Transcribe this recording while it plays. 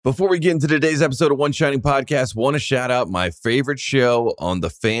Before we get into today's episode of One Shining Podcast, want to shout out my favorite show on the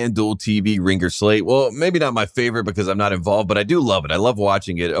FanDuel TV Ringer slate. Well, maybe not my favorite because I'm not involved, but I do love it. I love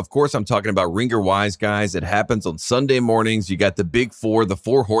watching it. Of course, I'm talking about Ringer Wise Guys. It happens on Sunday mornings. You got the big four, the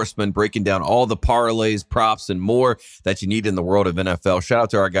four horsemen, breaking down all the parlays, props, and more that you need in the world of NFL. Shout out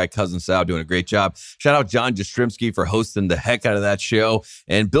to our guy, Cousin Sal, doing a great job. Shout out John Jastrzemski for hosting the heck out of that show.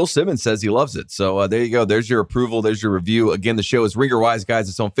 And Bill Simmons says he loves it. So there you go. There's your approval. There's your review. Again, the show is Ringer Wise Guys.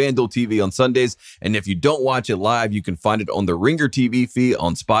 It's on FanDuel TV on Sundays, and if you don't watch it live, you can find it on the Ringer TV feed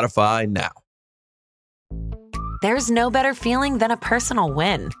on Spotify now. There's no better feeling than a personal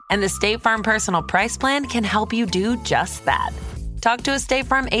win, and the State Farm Personal Price Plan can help you do just that. Talk to a State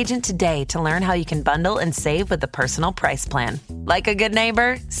Farm agent today to learn how you can bundle and save with the Personal Price Plan. Like a good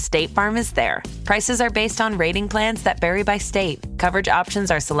neighbor, State Farm is there. Prices are based on rating plans that vary by state. Coverage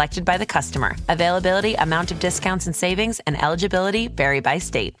options are selected by the customer. Availability, amount of discounts and savings, and eligibility vary by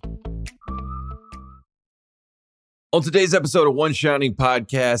state. On today's episode of One Shining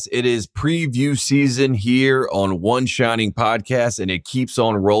Podcast, it is preview season here on One Shining Podcast, and it keeps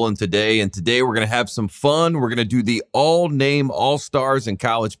on rolling today. And today we're going to have some fun. We're going to do the all-name All-Stars in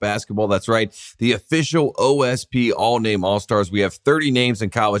college basketball. That's right, the official OSP all-name All-Stars. We have 30 names in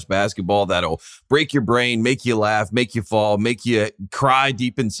college basketball that'll break your brain, make you laugh, make you fall, make you cry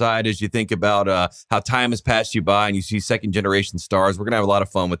deep inside as you think about how time has passed you by and you see second-generation stars. We're going to have a lot of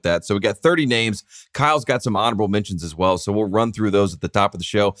fun with that. So we got 30 names. Kyle's got some honorable mentions as well, so we'll run through those at the top of the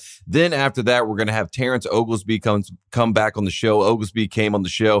show. Then after that, we're going to have Terrence Oglesby come back on the show. Oglesby came on the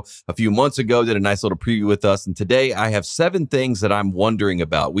show a few months ago, did a nice little preview with us, and today I have 7 things that I'm wondering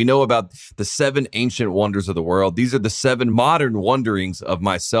about. We know about the 7 ancient wonders of the world. These are the 7 modern wonderings of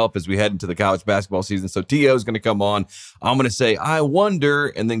myself as we head into the college basketball season. So T.O. is going to come on. I'm going to say, I wonder,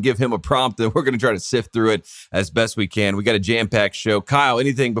 and then give him a prompt, and we're going to try to sift through it as best we can. We got a jam-packed show. Kyle,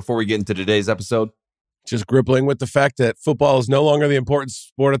 anything before we get into today's episode? Just gripping with the fact that football is no longer the important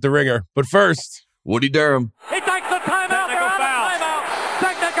sport at the Ringer. But first, Woody Durham. He takes the timeout. Technical foul. Timeout.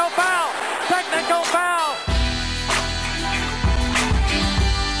 Technical foul. Technical foul.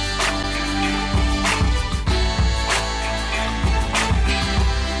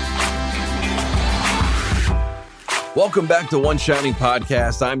 Welcome back to One Shining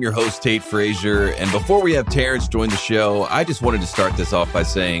Podcast. I'm your host, Tate Frazier. And before we have Terrence join the show, I just wanted to start this off by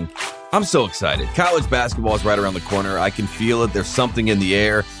saying I'm so excited. College basketball is right around the corner. I can feel it. There's something in the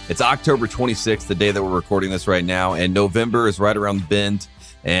air. It's October 26th, the day that we're recording this right now, and November is right around the bend.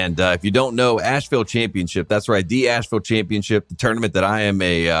 And if you don't know, Asheville Championship, that's right, the Asheville Championship, the tournament that I am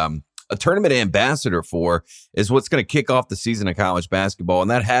a tournament ambassador for, is what's going to kick off the season of college basketball.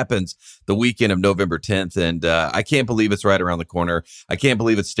 And that happens the weekend of November 10th. And I can't believe it's right around the corner. I can't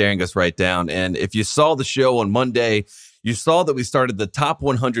believe it's staring us right down. And if you saw the show on Monday, you saw that we started the top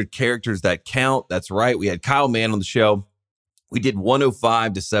 100 characters that count. That's right. We had Kyle Mann on the show. We did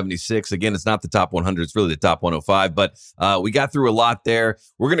 105 to 76. Again, it's not the top 100. It's really the top 105. But we got through a lot there.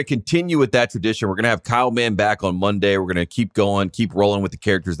 We're going to continue with that tradition. We're going to have Kyle Mann back on Monday. We're going to keep going, keep rolling with the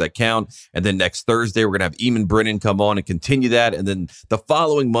characters that count. And then next Thursday, we're going to have Eamon Brennan come on and continue that. And then the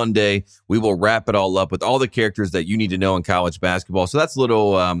following Monday, we will wrap it all up with all the characters that you need to know in college basketball. So that's a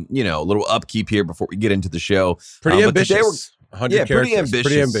little, a little upkeep here before we get into the show. Pretty ambitious. 100 characters.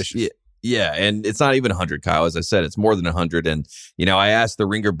 Pretty ambitious. Yeah, and it's not even 100, Kyle. As I said, it's more than 100. And, I asked the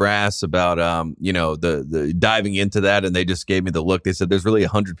Ringer brass about, the diving into that, and they just gave me the look. They said there's really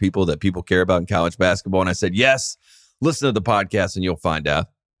 100 people that people care about in college basketball. And I said, yes, listen to the podcast and you'll find out.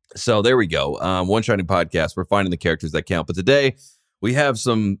 So there we go. One Shining Podcast. We're finding the characters that count. But today we have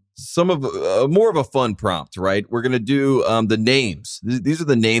some of more of a fun prompt, right? We're going to do the names. These are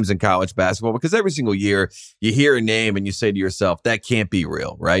the names in college basketball, because every single year you hear a name and you say to yourself, that can't be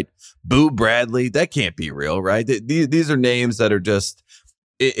real, right? Boo Bradley, that can't be real, right? These are names that are just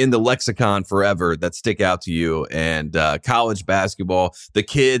in the lexicon forever that stick out to you. And college basketball, the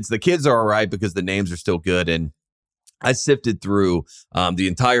kids are all right because the names are still good. And I sifted through the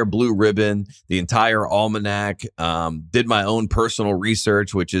entire blue ribbon, the entire almanac, did my own personal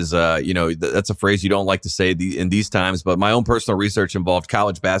research, which is, that's a phrase you don't like to say in these times, but my own personal research involved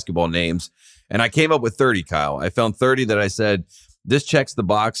college basketball names. And I came up with 30, Kyle. I found 30 that I said, this checks the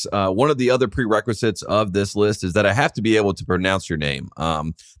box. One of the other prerequisites of this list is that I have to be able to pronounce your name.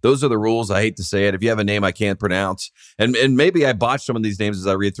 Those are the rules. I hate to say it. If you have a name I can't pronounce, and maybe I botched some of these names as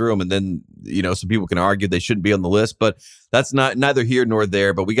I read through them, and then, some people can argue they shouldn't be on the list, but that's neither here nor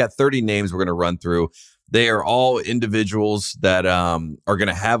there. But we got 30 names we're going to run through. They are all individuals that are going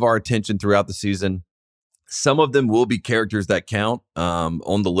to have our attention throughout the season. Some of them will be characters that count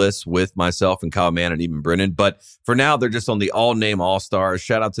on the list with myself and Kyle Mann and even Brennan. But for now, they're just on the all-name all-stars.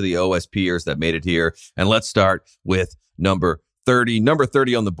 Shout out to the OSPers that made it here. And let's start with number 30. Number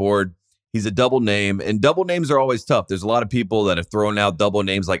 30 on the board. He's a double name, and double names are always tough. There's a lot of people that have thrown out double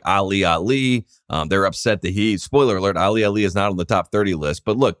names like Ali. They're upset that spoiler alert, Ali is not on the top 30 list.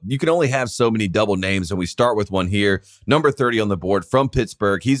 But look, you can only have so many double names, and we start with one here. Number 30 on the board from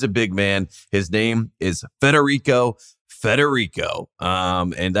Pittsburgh. He's a big man. His name is Federico.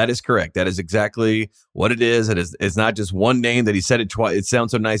 And that is correct. That is exactly what it is. It's not just one name that he said it twice. It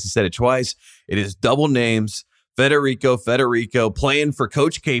sounds so nice he said it twice. It is double names. Federico, playing for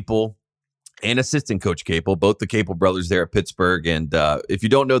Coach Capel and assistant Coach Capel, both the Capel brothers there at Pittsburgh. And if you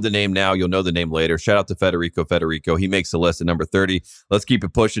don't know the name now, you'll know the name later. Shout out to Federico. He makes the list at number 30. Let's keep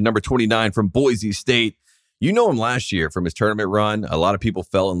it pushing. Number 29 from Boise State. You know him last year from his tournament run. A lot of people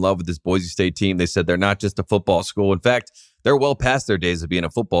fell in love with this Boise State team. They said they're not just a football school. In fact, they're well past their days of being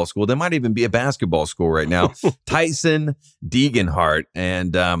a football school. They might even be a basketball school right now. Tyson Degenhart.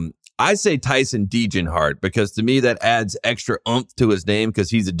 And I say Tyson Degenhart because to me that adds extra oomph to his name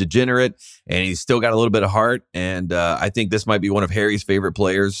because he's a degenerate and he's still got a little bit of heart. And I think this might be one of Harry's favorite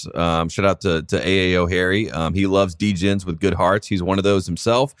players. Shout out to AAO Harry. He loves degens with good hearts. He's one of those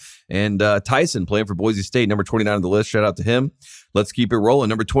himself. And Tyson playing for Boise State, number 29 on the list. Shout out to him. Let's keep it rolling.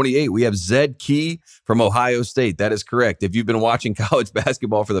 Number 28, we have Zed Key from Ohio State. That is correct. If you've been watching college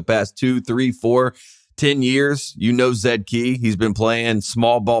basketball for the past 2, 3, 4, 10 years, you know Zed Key. He's been playing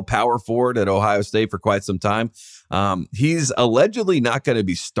small ball power forward at Ohio State for quite some time. He's allegedly not going to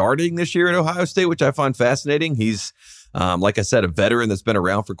be starting this year at Ohio State, which I find fascinating. He's, like I said, a veteran that's been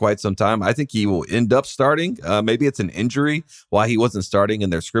around for quite some time. I think he will end up starting. Maybe it's an injury why he wasn't starting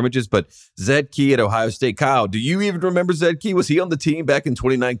in their scrimmages. But Zed Key at Ohio State. Kyle, do you even remember Zed Key? Was he on the team back in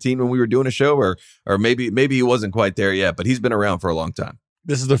 2019 when we were doing a show? Or maybe he wasn't quite there yet, but he's been around for a long time.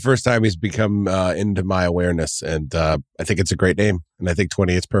 This is the first time he's become into my awareness, and I think it's a great name, and I think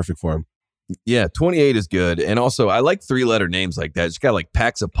 28 is perfect for him. Yeah, 28 is good. And also, I like 3-letter names like that. It's got like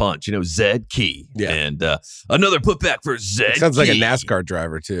packs a punch, Zed Key. Yeah. And another putback for Zed Sounds Key. like a NASCAR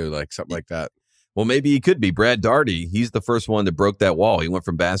driver, too, like something like that. Well, maybe he could be. Brad Daugherty, he's the first one that broke that wall. He went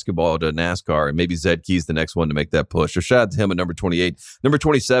from basketball to NASCAR, and maybe Zed Key's the next one to make that push. So shout out to him at number 28. Number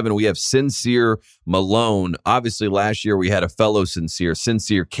 27, we have Sincere Malone. Obviously, last year we had a fellow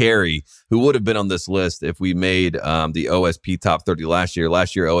Sincere Carey, who would have been on this list if we made the OSP top 30 last year.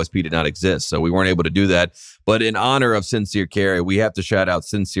 Last year, OSP did not exist, so we weren't able to do that. But in honor of Sincere Carey, we have to shout out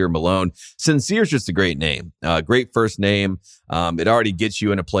Sincere Malone. Sincere is just a great name, great first name. It already gets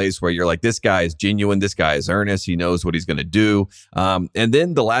you in a place where you're like, this guy is genuine. This guy is earnest. He knows what he's going to do. And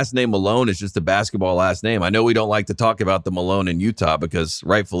then the last name Malone is just a basketball last name. I know we don't like to talk about the Malone in Utah because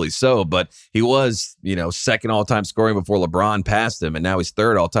rightfully so, but he was, second all-time scoring before LeBron passed him, and now he's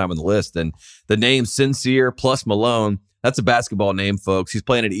third all-time on the list. And the name Sincere plus Malone, that's a basketball name, folks. He's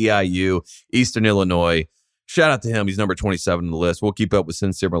playing at EIU, Eastern Illinois. Shout out to him. He's number 27 on the list. We'll keep up with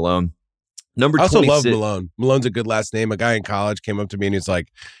Sincere Malone. Number 26. I also love Malone. Malone's a good last name. A guy in college came up to me and he's like,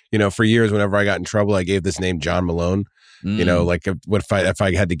 for years, whenever I got in trouble, I gave this name John Malone. Like if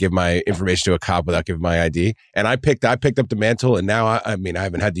I had to give my information to a cop without giving my ID, and I picked up the mantle, and now I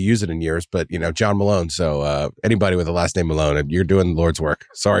haven't had to use it in years, but John Malone. So anybody with a last name Malone, you're doing the Lord's work.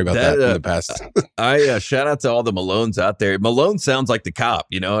 Sorry about that in the past. I shout out to all the Malones out there. Malone sounds like the cop.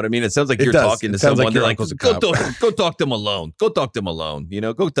 You know what I mean? It sounds like you're talking to someone. Like they're like, go talk to Malone. Go talk to Malone.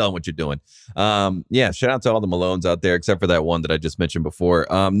 Go tell him what you're doing. Shout out to all the Malones out there, except for that one that I just mentioned before.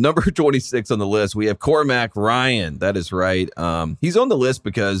 Number 26 on the list, we have Cormac Ryan. That is right. He's on the list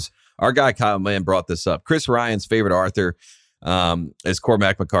because our guy Kyle Mann brought this up. Chris Ryan's favorite Arthur is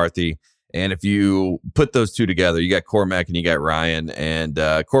Cormac McCarthy. And if you put those two together, you got Cormac and you got Ryan. And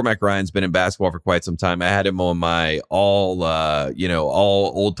Cormac Ryan's been in basketball for quite some time. I had him on my all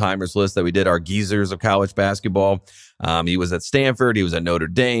old timers list that we did, our geezers of college basketball. He was at Stanford. He was at Notre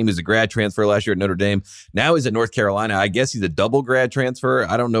Dame. He was a grad transfer last year at Notre Dame. Now he's at North Carolina. I guess he's a double grad transfer.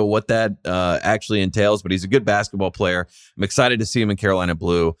 I don't know what that actually entails, but he's a good basketball player. I'm excited to see him in Carolina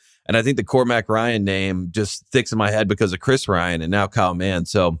blue. And I think the Cormac Ryan name just sticks in my head because of Chris Ryan and now Kyle Mann.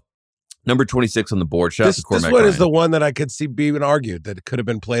 So number 26 on the board. Shout out to Cormac Ryan. This one is the one that I could see being argued that it could have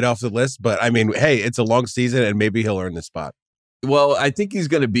been played off the list. But hey, it's a long season and maybe he'll earn the spot. Well, I think he's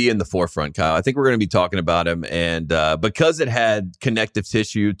going to be in the forefront, Kyle. I think we're going to be talking about him. And because it had connective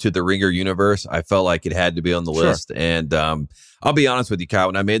tissue to the Ringer universe, I felt like it had to be on the list. And I'll be honest with you, Kyle,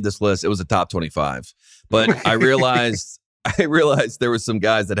 when I made this list, it was a top 25. But I realized there were some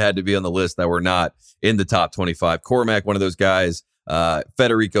guys that had to be on the list that were not in the top 25. Cormac, one of those guys.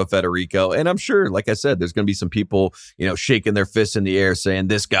 Federico. And I'm sure, like I said, there's going to be some people, shaking their fists in the air saying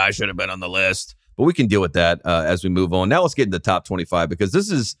this guy should have been on the list. But we can deal with that as we move on. Now let's get into the top 25, because this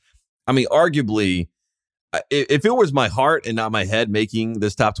is, arguably, if it was my heart and not my head making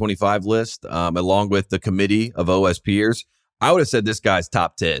this top 25 list, along with the committee of OSPers, I would have said this guy's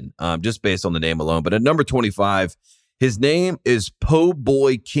top 10, just based on the name alone. But at number 25, his name is Po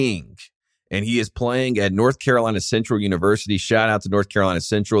Boy King, and he is playing at North Carolina Central University. Shout out to North Carolina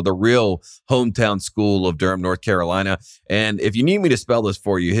Central, the real hometown school of Durham, North Carolina. And if you need me to spell this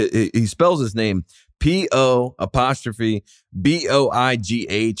for you, he spells his name P-O''Boigh,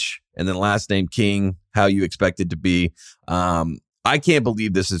 and then last name King, how you expect it to be. I can't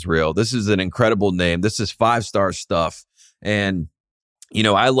believe this is real. This is an incredible name. This is 5-star stuff. And,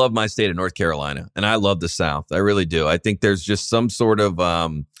 I love my state of North Carolina, and I love the South. I really do. I think there's just some sort of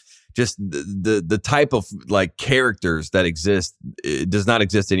just the type of like characters that exist. It does not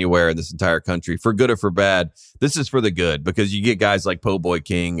exist anywhere in this entire country, for good or for bad. This is for the good, because you get guys like Po Boy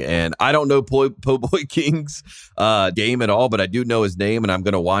King, and I don't know Po Boy King's game at all, but I do know his name, and I'm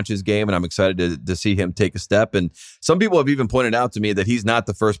going to watch his game, and I'm excited to see him take a step. And some people have even pointed out to me that he's not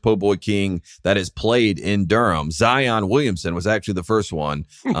the first Po Boy King that has played in Durham. Zion Williamson was actually the first one.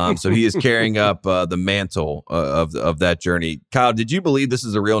 So he is carrying up the mantle of that journey. Kyle, did you believe this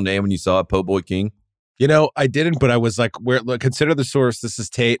is a real name when you saw Po Boy King? I didn't, but I was like, consider the source. This is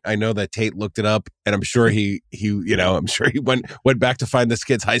Tate. I know that Tate looked it up, and I'm sure he went back to find this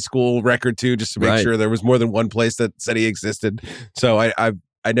kid's high school record too, just to make sure there was more than one place that said he existed. So I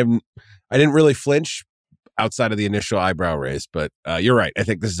didn't really flinch outside of the initial eyebrow raise, but you're right. I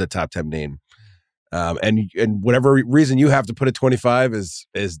think this is a top 10 name. And whatever reason you have to put it 25 is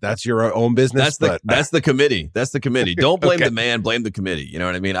that's your own business. That's the committee. That's the committee. Don't blame Okay. the man, blame the committee. You know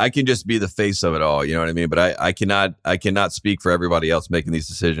what I mean? I can just be the face of it all. You know what I mean? But I cannot speak for everybody else making these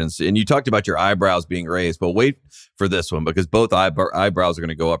decisions. And you talked about your eyebrows being raised, but wait for this one, because both eyebrows are going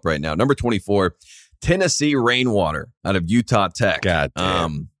to go up right now. Number 24, Tennessee Rainwater out of Utah Tech. God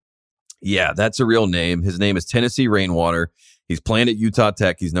damn. Yeah, that's a real name. His name is Tennessee Rainwater. He's playing at Utah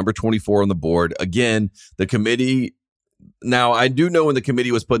Tech. He's number 24 on the board. Again, the committee. Now, I do know when the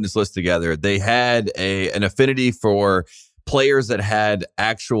committee was putting this list together, they had an affinity for players that had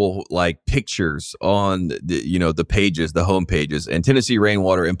actual like pictures on the pages, the home pages. And Tennessee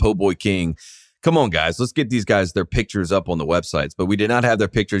Rainwater and Po Boy King. Come on, guys. Let's get these guys their pictures up on the websites. But we did not have their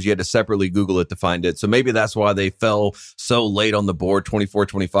pictures. You had to separately Google it to find it. So maybe that's why they fell so late on the board, 24,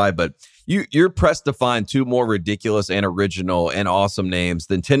 25. But you're pressed to find two more ridiculous and original and awesome names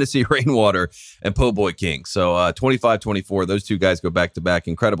than Tennessee Rainwater and Po Boy King. So 25, 24, those two guys go back to back.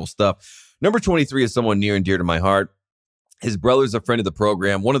 Incredible stuff. Number 23 is someone near and dear to my heart. His brother's a friend of the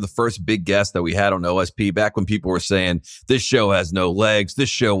program, one of the first big guests that we had on OSP back when people were saying, this show has no legs, this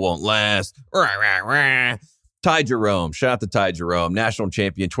show won't last. Rah, rah, rah. Ty Jerome. Shout out to Ty Jerome, national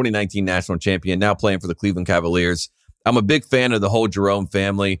champion, 2019 national champion, now playing for the Cleveland Cavaliers. I'm a big fan of the whole Jerome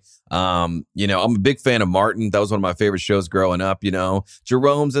family. I'm a big fan of Martin. That was one of my favorite shows growing up.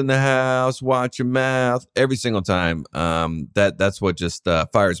 Jerome's in the house, watch your mouth every single time. That's what just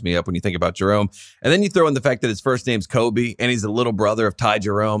fires me up when you think about Jerome. And then you throw in the fact that his first name's Kobe, and he's the little brother of Ty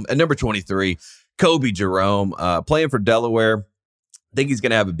Jerome. And number 23, Kobe Jerome, playing for Delaware. I think he's going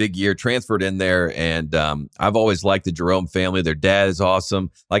to have a big year, transferred in there. And I've always liked the Jerome family. Their dad is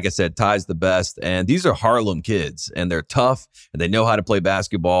awesome. Like I said, Ty's the best. And these are Harlem kids, and they're tough, and they know how to play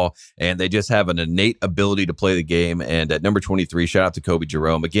basketball, and they just have an innate ability to play the game. And at number 23, shout out to Kobe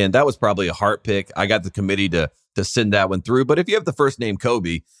Jerome. Again, that was probably a heart pick. I got the committee to send that one through. But if you have the first name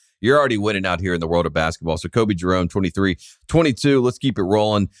Kobe, you're already winning out here in the world of basketball. So Kobe Jerome, 23. 22, let's keep it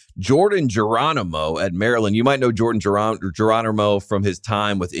rolling. Jordan Geronimo at Maryland. You might know Jordan Geronimo from his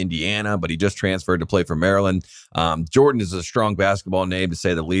time with Indiana, but he just transferred to play for Maryland. Jordan is a strong basketball name, to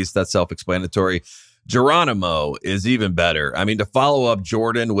say the least. That's self-explanatory. Geronimo is even better. I mean, to follow up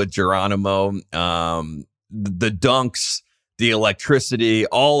Jordan with Geronimo, the dunks, the electricity,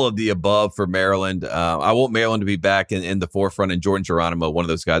 all of the above for Maryland. I want Maryland to be back in the forefront, and Jordan Geronimo, one of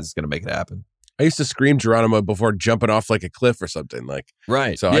those guys that's going to make it happen. I used to scream Geronimo before jumping off like a cliff or something.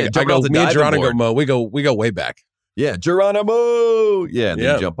 Right. So yeah, I go, me and Geronimo, we go way back. Yeah, Geronimo. Yeah, and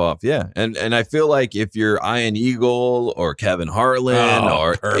then jump off. Yeah, and I feel like if you're Ian Eagle or Kevin Harlan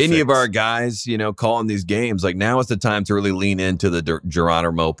or any of our guys, calling these games, like now is the time to really lean into the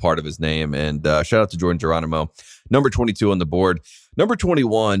Geronimo part of his name. And shout out to Jordan Geronimo, number 22 on the board. Number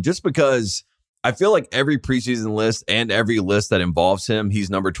 21, just because I feel like every preseason list and every list that involves him, he's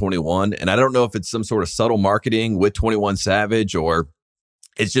number 21. And I don't know if it's some sort of subtle marketing with 21 Savage or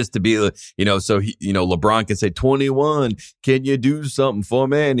It's just to be, so LeBron can say 21. Can you do something for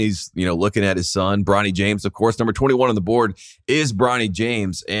me? And he's, looking at his son, Bronny James, of course. Number 21 on the board is Bronny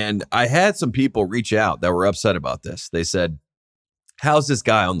James. And I had some people reach out that were upset about this. They said, how's this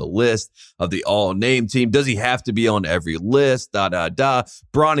guy on the list of the all-name team? Does he have to be on every list?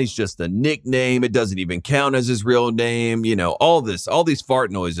 Bronny's just a nickname. It doesn't even count as his real name. All these fart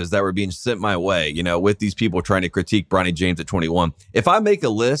noises that were being sent my way, with these people trying to critique Bronny James at 21. If I make a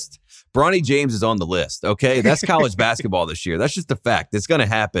list, Bronny James is on the list, okay? That's college basketball this year. That's just a fact. It's going to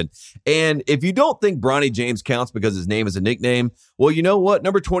happen. And if you don't think Bronny James counts because his name is a nickname, well, you know what?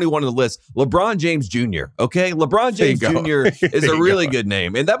 Number 21 on the list, LeBron James Jr., okay? LeBron James Jr. is a really good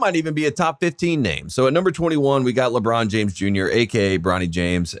name, and that might even be a top 15 name. So at number 21, we got LeBron James Jr., a.k.a. Bronny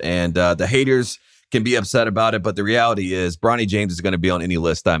James, and the haters can be upset about it, but the reality is Bronny James is going to be on any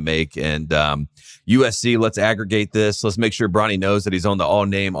list I make. And USC, let's aggregate this. Let's make sure Bronny knows that he's on the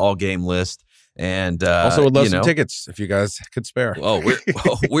all-name, all-game list. And also would love some tickets if you guys could spare.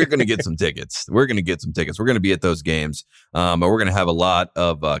 We're going to get some tickets. We're going to get some tickets. We're going to be at those games. But we're going to have a lot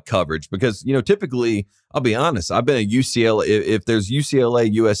of coverage because, typically, I'll be honest, I've been at UCLA. If there's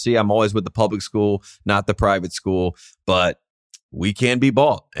UCLA, USC, I'm always with the public school, not the private school. But we can be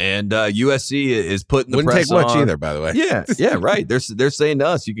bought, and USC is putting the press on. Wouldn't take much either, by the way. Yeah, right. They're saying to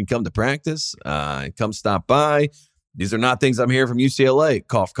us, you can come to practice, come stop by. These are not things I'm hearing from UCLA.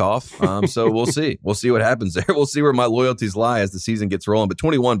 Cough, cough. So we'll see. We'll see what happens there. We'll see where my loyalties lie as the season gets rolling. But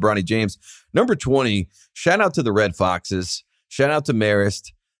 21, Bronny James. Number 20, shout out to the Red Foxes. Shout out to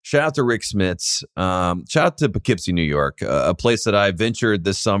Marist. Shout out to Rick Smits. Shout out to Poughkeepsie, New York, a place that I ventured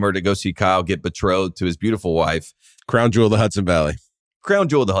this summer to go see Kyle get betrothed to his beautiful wife. Crown jewel of the Hudson Valley. Crown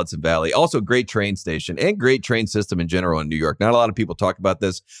jewel of the Hudson Valley. Also, great train station and great train system in general in New York. Not a lot of people talk about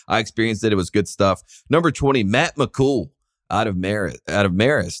this. I experienced it. It was good stuff. Number 20, Matt McCool out of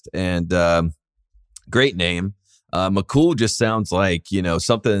Marist. And great name. McCool just sounds like,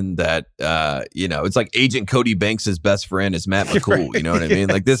 something that, it's like Agent Cody Banks' best friend is Matt McCool. Right. You know what I mean?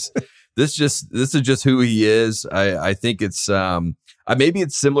 Like this is just who he is. I think it's, maybe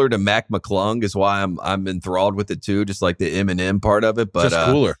it's similar to Mac McClung is why I'm enthralled with it too. Just like the Eminem part of it, but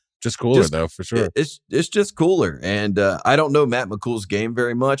just cooler though, for sure. It's just cooler. And I don't know Matt McCool's game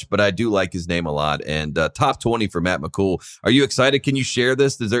very much, but I do like his name a lot. And top 20 for Matt McCool. Are you excited? Can you share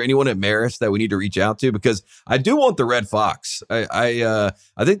this? Is there anyone at Marist that we need to reach out to? Because I do want the Red Fox. I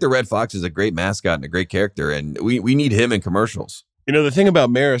think the Red Fox is a great mascot and a great character, and we need him in commercials. The thing about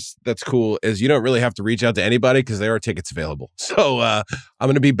Marist that's cool is you don't really have to reach out to anybody because there are tickets available. So I'm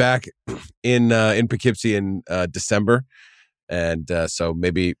going to be back in Poughkeepsie in December. And so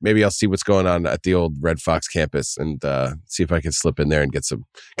maybe I'll see what's going on at the old Red Fox campus and see if I can slip in there and get some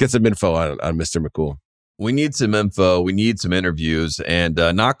info on Mr. McCool. We need some info. We need some interviews. And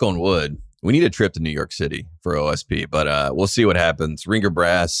knock on wood, we need a trip to New York City for OSP. But we'll see what happens. Ringer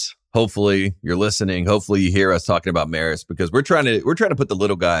Brass. Hopefully you're listening. Hopefully you hear us talking about Marist because we're trying to put the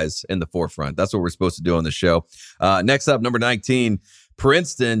little guys in the forefront. That's what we're supposed to do on the show. Next up, number 19,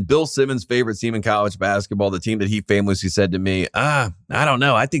 Princeton, Bill Simmons' favorite team in college basketball, the team that he famously said to me, I don't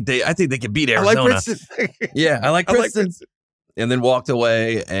know. I think they can beat Arizona. I like Princeton. Yeah, I like Princeton. And then walked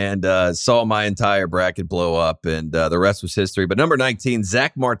away and saw my entire bracket blow up, and the rest was history. But number 19,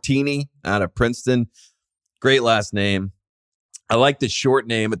 Zach Martini out of Princeton. Great last name. I like the short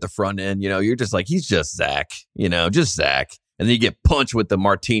name at the front end. You're just like, he's just Zach, just Zach. And then you get punched with the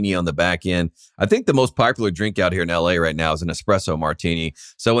martini on the back end. I think the most popular drink out here in LA right now is an espresso martini.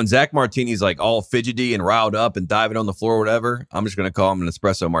 So when Zach Martini's like all fidgety and riled up and diving on the floor or whatever, I'm just going to call him an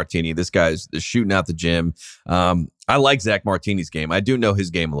espresso martini. This guy's shooting out the gym. I like Zach Martini's game. I do know his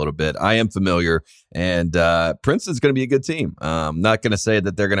game a little bit. I am familiar. And Princeton's going to be a good team. I'm not going to say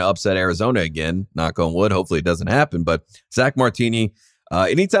that they're going to upset Arizona again. Knock on wood. Hopefully it doesn't happen. But Zach Martini,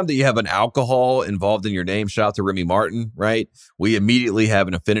 anytime that you have an alcohol involved in your name, shout out to Remy Martin, right? We immediately have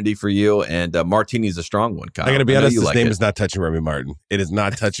an affinity for you. And Martini is a strong one, Kyle. I'm going to be honest, his name is not touching Remy Martin. It is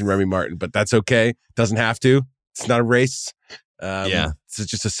not touching Remy Martin, but that's okay. Doesn't have to. It's not a race. It's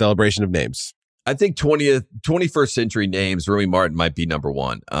just a celebration of names. I think 21st century names, Remy Martin might be number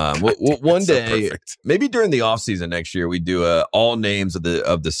one. One day, so maybe during the offseason next year, we do all names of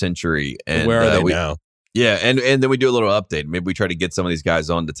the century. And where are they now? Yeah, and then we do a little update. Maybe we try to get some of these guys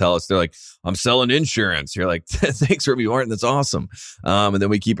on to tell us. They're like, I'm selling insurance. You're like, thanks, Remy Martin. That's awesome. And then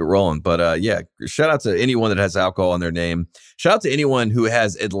we keep it rolling. But shout out to anyone that has alcohol in their name. Shout out to anyone who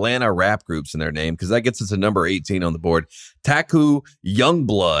has Atlanta rap groups in their name, because that gets us to number 18 on the board. Taku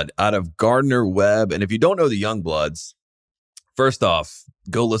Youngblood out of Gardner Webb. And if you don't know the Youngbloods, First off,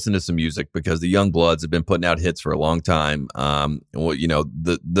 go listen to some music because the Young Bloods have been putting out hits for a long time. Well,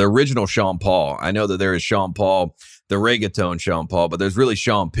 the original Sean Paul. I know that there is Sean Paul, the reggaeton Sean Paul, but there's really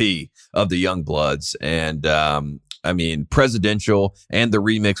Sean P of the Young Bloods. And Presidential and the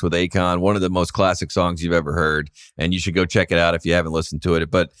remix with Akon, one of the most classic songs you've ever heard. And you should go check it out if you haven't listened to it.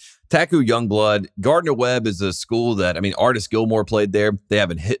 But Taku Youngblood, Gardner Webb is a school that, Artis Gilmore played there. They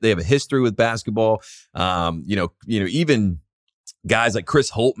have a history with basketball. Even guys like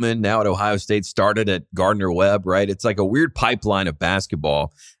Chris Holtman, now at Ohio State, started at Gardner Webb, right? It's like a weird pipeline of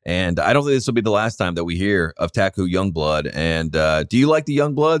basketball. And I don't think this will be the last time that we hear of Taku Youngblood. And do you like the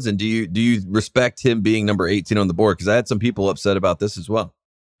Youngbloods? And do you respect him being number 18 on the board? Because I had some people upset about this as well.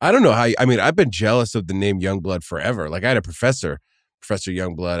 I don't know how. I've been jealous of the name Youngblood forever. Like I had a Professor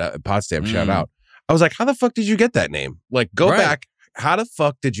Youngblood at Potsdam, shout out. I was like, how the fuck did you get that name? Like, go back. How the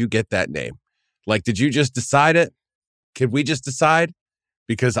fuck did you get that name? Like, did you just decide it? Could we just decide?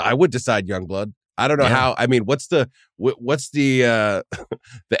 Because I would decide Youngblood. I don't know how. What's the the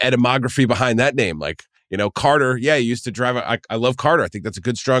etymography behind that name? Like, Carter. Yeah, you used to drive. I love Carter. I think that's a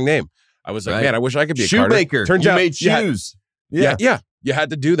good, strong name. I was like, man, I wish I could be a shoemaker. Turns out, made shoes. Yeah. You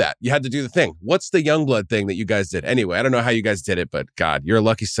had to do that. You had to do the thing. What's the Youngblood thing that you guys did? Anyway, I don't know how you guys did it, but God, you're a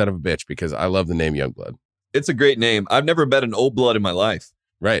lucky son of a bitch because I love the name Youngblood. It's a great name. I've never met an old blood in my life.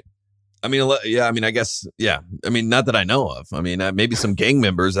 Right. I guess, yeah. Not that I know of. Maybe some gang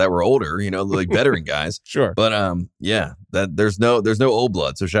members that were older, like veteran guys. Sure. But that there's no old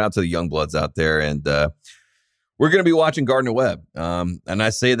blood. So shout out to the young bloods out there. And we're going to be watching Gardner Webb. And I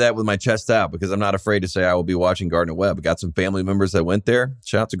say that with my chest out because I'm not afraid to say I will be watching Gardner Webb. I got some family members that went there.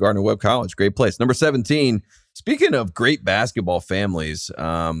 Shout out to Gardner Webb College. Great place. Number 17, speaking of great basketball families,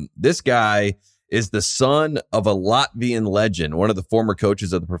 this guy is the son of a Latvian legend, one of the former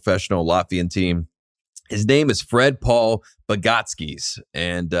coaches of the professional Latvian team. His name is Fred Paul Bagatskis.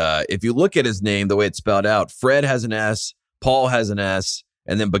 And if you look at his name, the way it's spelled out, Fred has an S, Paul has an S,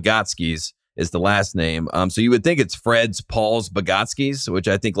 and then Bagatskis is the last name. So you would think it's Fred's Paul's Bagatskis, which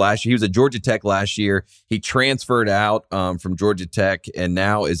I think last year, he was at Georgia Tech last year. He transferred out from Georgia Tech and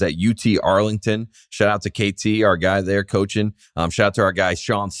now is at UT Arlington. Shout out to KT, our guy there coaching. Shout out to our guy,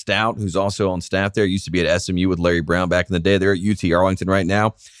 Sean Stout, who's also on staff there. Used to be at SMU with Larry Brown back in the day. They're at UT Arlington right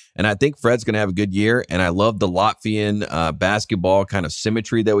now. And I think Fred's going to have a good year. And I love the Latvian basketball kind of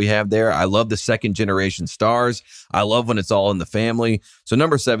symmetry that we have there. I love the second generation stars. I love when it's all in the family. So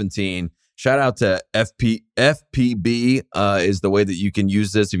number 17, shout out to FPB is the way that you can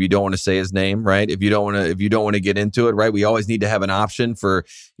use this if you don't want to say his name, right? If you don't want to get into it, right? We always need to have an option for,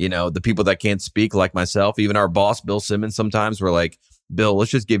 the people that can't speak like myself. Even our boss, Bill Simmons, sometimes we're like, Bill,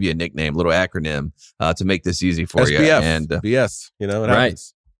 let's just give you a nickname, a little acronym to make this easy for you. And BS, it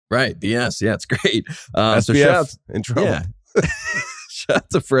happens. Right. BS. Yeah, it's great. SBF, so shout out, in trouble. Yeah. Shout out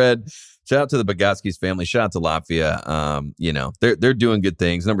to Fred. Shout out to the Bagatskis family. Shout out to Latvia. They're doing good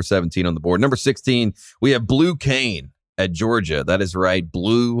things. Number 17 on the board. Number 16, we have Blue Kane at Georgia. That is right.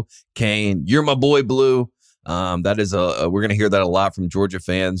 Blue Kane. You're my boy, Blue. That is we're going to hear that a lot from Georgia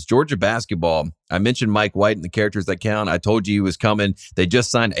fans. Georgia basketball. I mentioned Mike White and the characters that count. I told you he was coming. They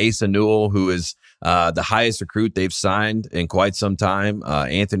just signed Asa Newell, who is the highest recruit they've signed in quite some time.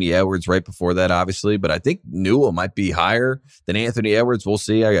 Anthony Edwards right before that, obviously, but I think Newell might be higher than Anthony Edwards. We'll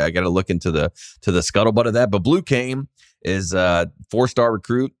see. I got to look into the scuttlebutt of that. But Blue Kane is a 4-star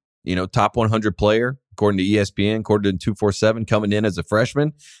recruit, top 100 player. According to ESPN, according to 247, coming in as a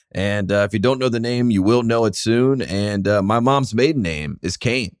freshman. And if you don't know the name, you will know it soon. And my mom's maiden name is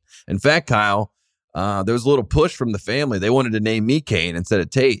Kane. In fact, Kyle, there was a little push from the family. They wanted to name me Kane instead of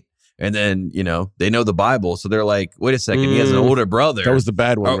Tate. And then, they know the Bible. So they're like, wait a second, he has an older brother. That was the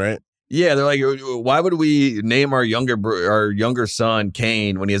bad one, right? Yeah, they're like, why would we name our younger son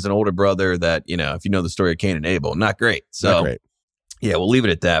Cain when he has an older brother that, if you know the story of Cain and Abel, not great. So. Not great. Yeah, we'll leave it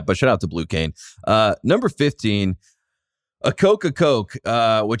at that. But shout out to Blue Kane. Number 15, a Coke,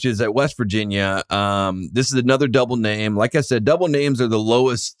 which is at West Virginia. This is another double name. Like I said, double names are the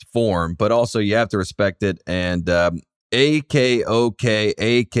lowest form, but also you have to respect it. And AKOK.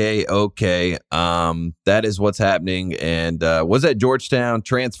 That is what's happening. And was at Georgetown,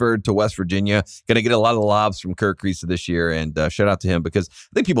 transferred to West Virginia. Going to get a lot of lobs from Kirk Creesa this year. And shout out to him because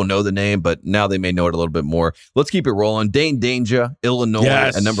I think people know the name, but now they may know it a little bit more. Let's keep it rolling. Dane Danger, Illinois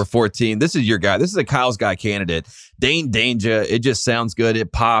at number 14. This is your guy. This is a Kyle's guy candidate. Dane Danger. It just sounds good.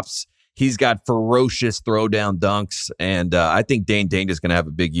 It pops. He's got ferocious throwdown dunks, and I think Dane Danger is going to have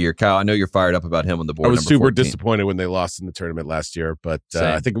a big year. Kyle, I know you're fired up about him on the board. I was super 14. disappointed when they lost in the tournament last year, but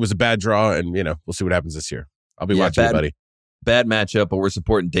I think it was a bad draw, and we'll see what happens this year. I'll be watching you, buddy. bad matchup, but we're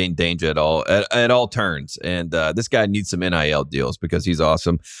supporting Dane Danger at all turns. And this guy needs some NIL deals because he's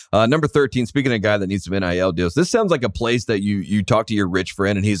awesome. Number 13, speaking of a guy that needs some NIL deals, this sounds like a place that you talk to your rich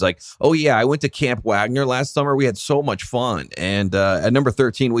friend and he's like, oh yeah, I went to Camp Wagner last summer. We had so much fun. And at number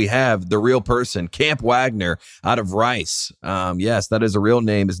 13, we have the real person, Camp Wagner out of Rice. Yes, that is a real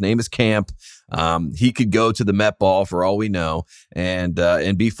name. His name is Camp. He could go to the Met Ball for all we know and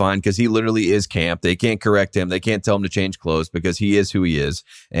be fine because he literally is Camp. They can't correct him. They can't tell him to change clothes because he is who he is.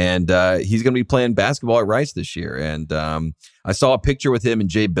 And he's going to be playing basketball at Rice this year. And I saw a picture with him and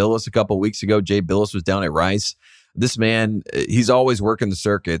Jay Billis a couple of weeks ago. Jay Billis was down at Rice. This man, he's always working the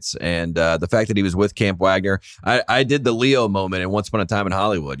circuits. And the fact that he was with Camp Wagner, I did the Leo moment in Once Upon a Time in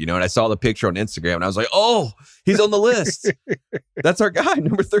Hollywood, and I saw the picture on Instagram and I was like, oh, he's on the list. That's our guy,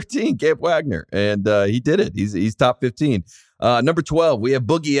 number 13, Camp Wagner. And he did it. He's top 15. Number 12, we have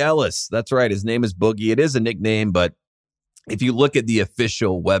Boogie Ellis. That's right. His name is Boogie. It is a nickname, but if you look at the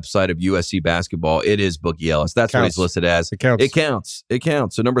official website of USC basketball, it is Boogie Ellis. That's what he's listed as. It counts.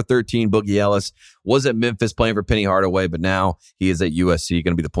 So number 13, Boogie Ellis, was at Memphis playing for Penny Hardaway, but now he is at USC,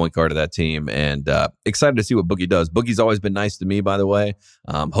 going to be the point guard of that team. And excited to see what Boogie does. Boogie's always been nice to me, by the way.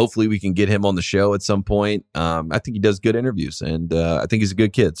 Hopefully we can get him on the show at some point. I think he does good interviews, and I think he's a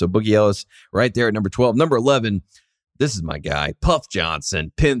good kid. So Boogie Ellis right there at number 12. Number 11, this is my guy, Puff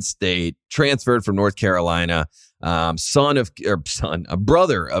Johnson, Penn State, transferred from North Carolina. A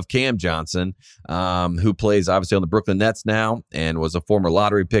brother of Cam Johnson, who plays obviously on the Brooklyn Nets now and was a former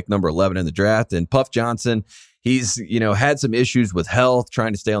lottery pick, number 11 in the draft. And Puff Johnson, he's, had some issues with health,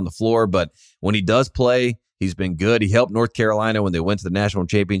 trying to stay on the floor, but when he does play, he's been good. He helped North Carolina when they went to the national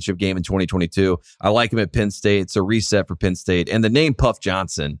championship game in 2022. I like him at Penn State. It's a reset for Penn State. And the name Puff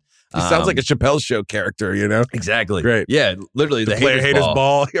Johnson, he sounds like a Chappelle Show character, Exactly. Great. Yeah, literally the player haters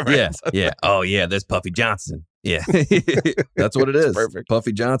ball. Right. Yeah. Oh, yeah, there's Puffy Johnson. Yeah, that's what it is. Perfect.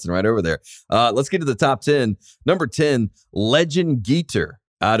 Puffy Johnson right over there. Let's get to the top 10. Number 10, Legend Geeter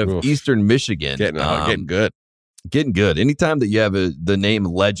out of Eastern Michigan. Getting good. Getting good. Anytime that you have the name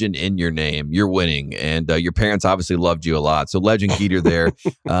Legend in your name, you're winning. And your parents obviously loved you a lot. So Legend Geeter there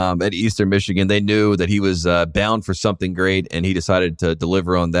at Eastern Michigan, they knew that he was bound for something great, and he decided to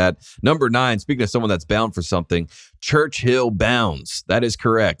deliver on that. Number 9, speaking of someone that's bound for something, Churchill Bounds. That is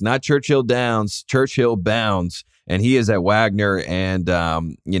correct. Not Churchill Downs, Churchill Bounds. And he is at Wagner. And,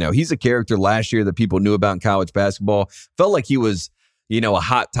 he's a character last year that people knew about in college basketball. Felt like he was a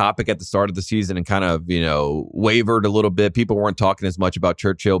hot topic at the start of the season and kind of, wavered a little bit. People weren't talking as much about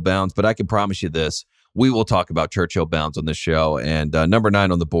Churchill Bounds, but I can promise you this. We will talk about Churchill Bounds on this show. And number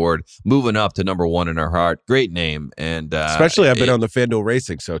 9 on the board, moving up to number 1 in our heart. Great name. And especially I've been on the FanDuel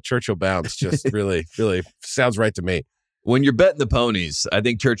Racing, so Churchill Bounds just really, really sounds right to me. When you're betting the ponies, I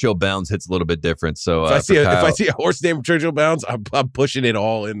think Churchill Bounds hits a little bit different. So if I see a horse named Churchill Bounds, I'm pushing it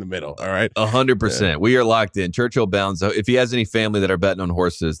all in the middle. All right, 100%. Yeah. We are locked in. Churchill Bounds. If he has any family that are betting on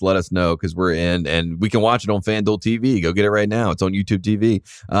horses, let us know because we're in, and we can watch it on FanDuel TV. Go get it right now. It's on YouTube TV.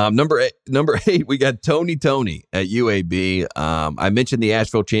 Number 8, we got Tony at UAB. I mentioned the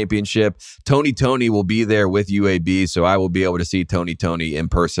Asheville Championship. Tony will be there with UAB, so I will be able to see Tony in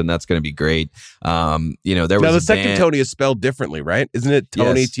person. That's going to be great. There was the second Tony is spelled differently, right? Isn't it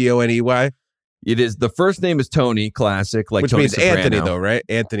Tony, yes. Toney? It is. The first name is Tony, classic, like which Tony means Soprano. Anthony, though, right?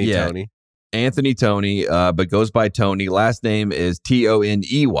 Anthony Tony, but goes by Tony. Last name is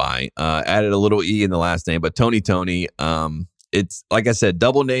Toney. Added a little E in the last name, but Tony. It's like I said,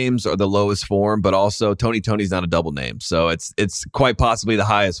 double names are the lowest form, but also Tony's not a double name, so it's quite possibly the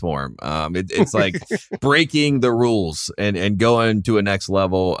highest form. It's like breaking the rules and going to a next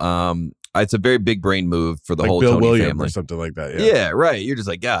level. It's a very big brain move for the whole Bill Tony Williams family or something like that. Yeah, right. You're just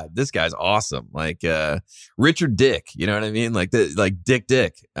like, God, this guy's awesome. Like Richard Dick, you know what I mean? Like Dick.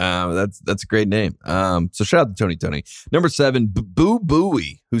 That's a great name. So shout out to Tony. Number 7, Boo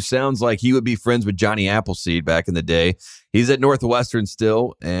Buie, who sounds like he would be friends with Johnny Appleseed back in the day. He's at Northwestern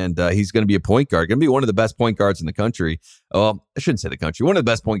still, and he's going to be a point guard. Going to be one of the best point guards in the country. Well, I shouldn't say the country. One of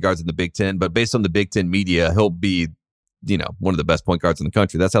the best point guards in the Big Ten, but based on the Big Ten media, he'll be one of the best point guards in the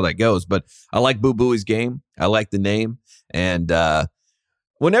country. That's how that goes. But I like Boo Buie's game. I like the name. And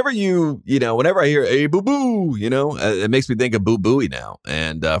whenever I hear, hey, Boo Boo, it makes me think of Boo Buie now.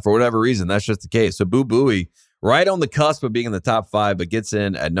 And for whatever reason, that's just the case. So Boo Buie, right on the cusp of being in the top 5, but gets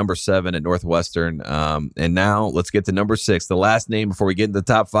in at number 7 at Northwestern. And now let's get to number 6, the last name before we get into the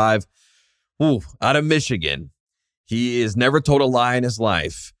top 5. Out of Michigan. He has never told a lie in his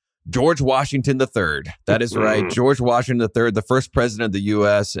life. George Washington III. That is right. George Washington III, the first president of the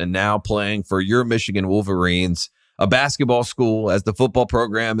U.S. and now playing for your Michigan Wolverines. a basketball school, as the football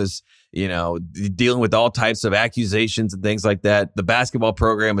program is, dealing with all types of accusations and things like that. The basketball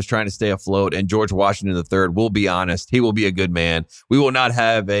program is trying to stay afloat, and George Washington III will be honest. He will be a good man. We will not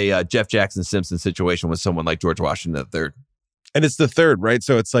have a Jeff Jackson Simpson situation with someone like George Washington III. And it's the third, right?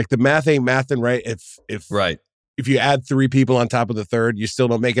 So it's like the math ain't mathing, right? If you add 3 people on top of the third, you still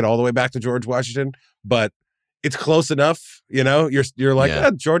don't make it all the way back to George Washington, but it's close enough. You're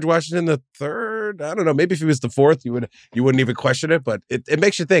like, George Washington the third. I don't know. Maybe if he was the fourth, you wouldn't even question it, but it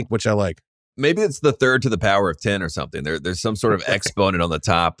makes you think, which I like. Maybe it's the third to the power of 10 or something. There's some sort of exponent on the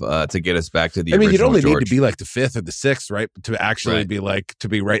top to get us back to the original you'd only George. need to be like the 5th or the 6th, right? To actually be like, to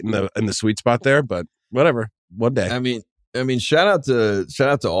be right in the sweet spot there, but whatever. One day. I mean, shout out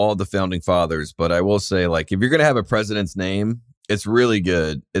to all the founding fathers, but I will say, like, if you're going to have a president's name, it's really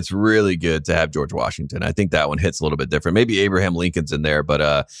good. It's really good to have George Washington. I think that one hits a little bit different. Maybe Abraham Lincoln's in there,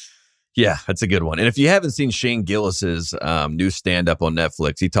 but yeah, that's a good one. And if you haven't seen Shane Gillis's new stand-up on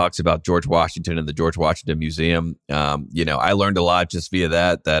Netflix, he talks about George Washington and the George Washington Museum. I learned a lot just via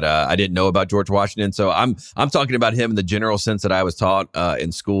that I didn't know about George Washington. So I'm talking about him in the general sense that I was taught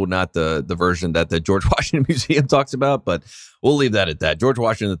in school, not the version that the George Washington Museum talks about. But we'll leave that at that. George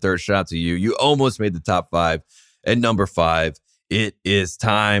Washington III, shout out to you. You almost made the top 5. At number 5, it is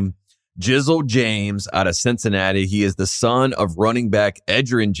time. Jizzle James out of Cincinnati. He is the son of running back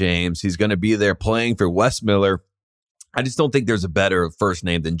Edgerrin James. He's going to be there playing for Wes Miller. I just don't think there's a better first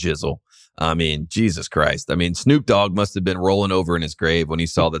name than Jizzle. I mean, Jesus Christ. I mean, Snoop Dogg must have been rolling over in his grave when he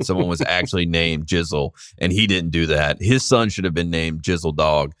saw that someone was actually named Jizzle, and he didn't do that. His son should have been named Jizzle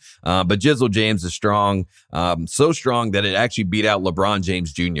Dog. But Jizzle James is strong, so strong that it actually beat out LeBron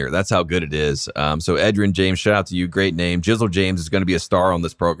James Jr. That's how good it is. So Edgerrin James, shout out to you. Great name. Jizzle James is going to be a star on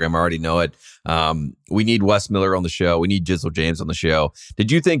this program. I already know it. We need Wes Miller on the show. We need Jizzle James on the show.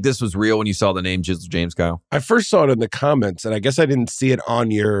 Did you think this was real when you saw the name Jizzle James, Kyle? I first saw it in the comments, and I guess I didn't see it on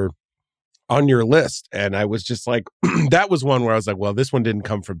your list, and I was just like, that was one where I was like, well, this one didn't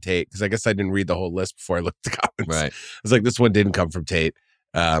come from Tate, because I guess I didn't read the whole list before I looked at the comments. Right. I was like, this one didn't come from Tate,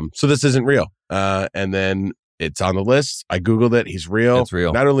 so this isn't real. And then it's on the list. I googled it. He's real. It's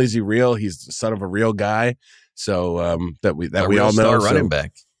real. Not only is he real, he's the son of a real guy. So that we all know. Running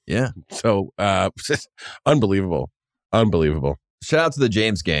back. Yeah. So unbelievable. Shout out to the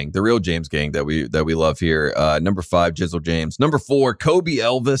James gang, the real James gang that we love here. Number 5, Jizzle James. Number 4, Kobe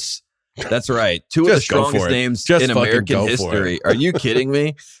Elvis. That's right. Two of the strongest names in American history. Are you kidding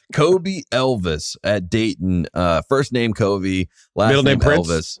me? Kobe Elvis at Dayton. First name Kobe, last middle name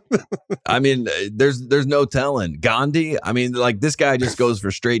Elvis. I mean, there's no telling. Gandhi. I mean, like, this guy just goes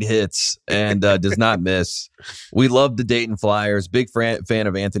for straight hits and does not miss. We love the Dayton Flyers. Big fan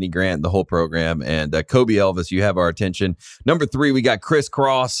of Anthony Grant and the whole program. And Kobe Elvis, you have our attention. Number 3, we got Chris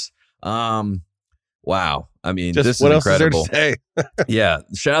Cross. Wow. I mean, this is incredible. What else is there to say? Yeah.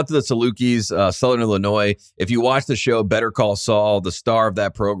 Shout out to the Salukis, Southern Illinois. If you watch the show Better Call Saul, the star of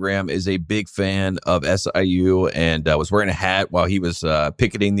that program is a big fan of SIU and was wearing a hat while he was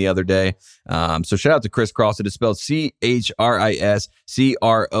picketing the other day. So shout out to Chris Cross. It is spelled ChrisCross,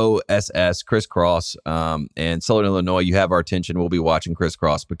 Chris Cross. And Southern Illinois, you have our attention. We'll be watching Chris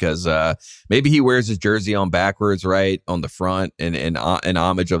Cross because maybe he wears his jersey on backwards, right, on the front, in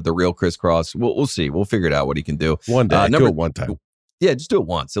homage of the real Chris Cross. We'll see. We'll figure it out what he can do. One day. Do it one time. Yeah, just do it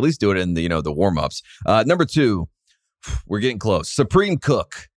once. At least do it in the warm-ups. Number 2, we're getting close. Supreme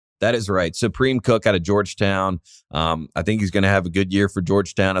Cook. That is right. Supreme Cook out of Georgetown. I think he's going to have a good year for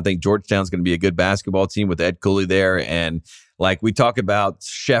Georgetown. I think Georgetown's going to be a good basketball team with Ed Cooley there. And like we talk about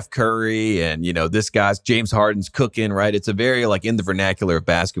Chef Curry and, this guy's James Harden's cooking, right? It's a very in the vernacular of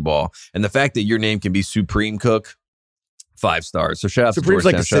basketball. And the fact that your name can be Supreme Cook, 5 stars. So shout out Supreme's to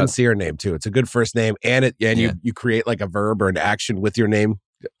like a sincere name too. It's a good first name, and you create like a verb or an action with your name.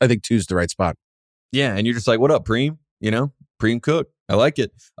 I think 2's the right spot. Yeah, and you're just like, what up, Preem? Preem Cook. I like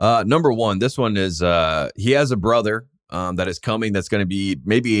it. Number 1, this one is he has a brother that is coming that's going to be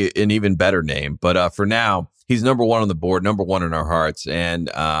maybe an even better name. But for now, he's number 1 on the board, number 1 in our hearts. And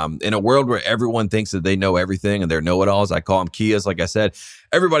in a world where everyone thinks that they know everything and they're know-it-alls, I call them Kias. Like I said,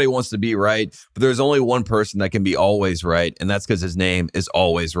 everybody wants to be right, but there's only one person that can be always right, and that's because his name is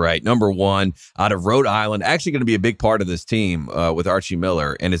always right. Number 1 out of Rhode Island, actually going to be a big part of this team with Archie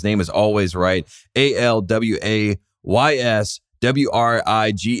Miller, and his name is always right. ALWAYSWRIGHT,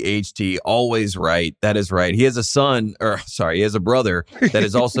 always right. That is right. He has a he has a brother that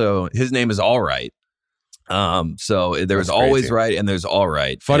is also, his name is All Right. So there's always right and there's all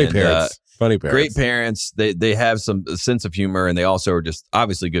right. Funny parents. Funny parents. Great parents. They have some sense of humor, and they also are just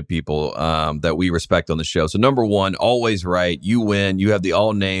obviously good people that we respect on the show. So number one, always right. You win. You have the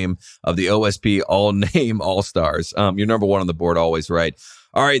all name of the OSP all name all stars. You're number one on the board. Always right.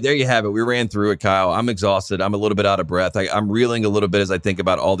 All right, there you have it. We ran through it, Kyle. I'm exhausted. I'm a little bit out of breath. I'm reeling a little bit as I think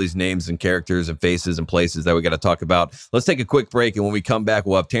about all these names and characters and faces and places that we got to talk about. Let's take a quick break, and when we come back,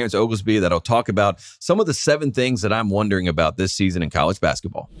 we'll have Terrence Oglesby that'll talk about some of the 7 things that I'm wondering about this season in college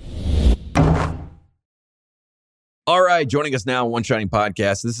basketball. All right, joining us now on One Shining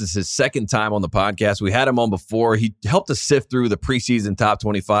Podcast. This is his second time on the podcast. We had him on before. He helped us sift through the preseason top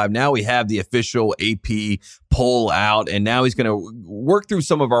 25. Now we have the official AP poll out, and now he's going to work through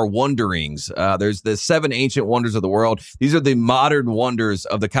some of our wonderings. There's the 7 ancient wonders of the world. These are the modern wonders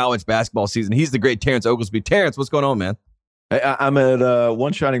of the college basketball season. He's the great Terrence Oglesby. Terrence, what's going on, man? I'm a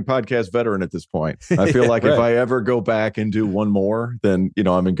One Shining Podcast veteran at this point. I feel like right. If I ever go back and do one more, then,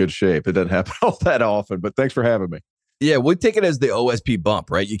 I'm in good shape. It doesn't happen all that often, but thanks for having me. Yeah, we take it as the OSP bump,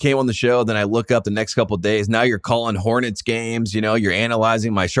 right? You came on the show, then I look up the next couple of days. Now you're calling Hornets games. You're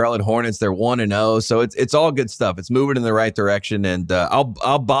analyzing my Charlotte Hornets. They're 1-0, so it's all good stuff. It's moving in the right direction, and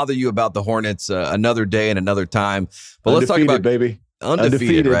I'll bother you about the Hornets another day and another time. But let's talk about baby.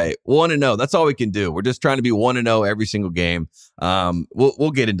 Undefeated, right? 1-0. That's all we can do. We're just trying to be 1-0 every single game.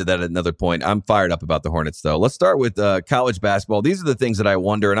 We'll get into that at another point. I'm fired up about the Hornets, though. Let's start with college basketball. These are the things that I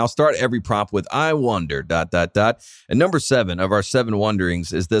wonder, and I'll start every prompt with "I wonder." ... And number 7 of our 7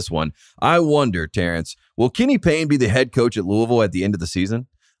 wonderings is this one. I wonder, Terrence, will Kenny Payne be the head coach at Louisville at the end of the season?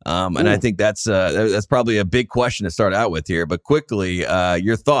 And I think that's probably a big question to start out with here. But quickly,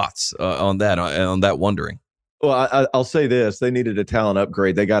 your thoughts on that wondering. Well, I'll say this. They needed a talent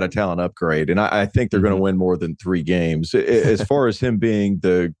upgrade. They got a talent upgrade. And I think they're going to win more than 3 games. As far as him being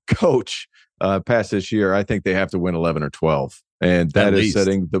the coach past this year, I think they have to win 11 or 12. And that is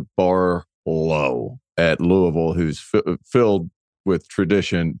setting the bar low at Louisville, who's filled with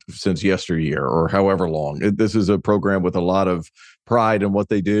tradition since yesteryear or however long. This is a program with a lot of pride in what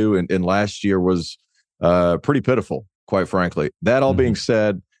they do. And last year was pretty pitiful, quite frankly. That all being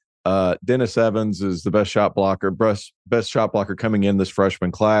said, Dennis Evans is the best shot blocker coming in this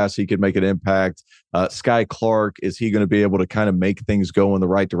freshman class. He could make an impact. Sky Clark, is he going to be able to kind of make things go in the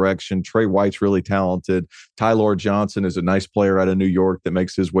right direction? Trey White's really talented. Tyler Johnson is a nice player out of New York that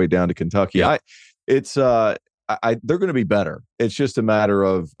makes his way down to Kentucky. Yep. They're going to be better. It's just a matter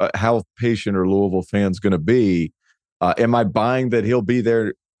of how patient are Louisville fans going to be. Am I buying that he'll be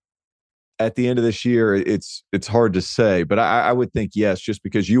there at the end of this year? It's hard to say, but I would think yes, just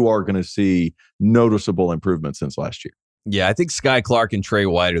because you are going to see noticeable improvement since last year. Yeah, I think Sky Clark and Trey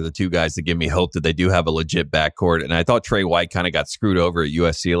White are the 2 guys that give me hope that they do have a legit backcourt. And I thought Trey White kind of got screwed over at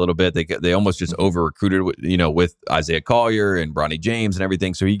USC a little bit. They almost just over-recruited, with Isaiah Collier and Bronny James and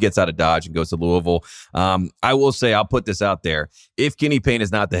everything. So he gets out of Dodge and goes to Louisville. I will say, I'll put this out there. If Kenny Payne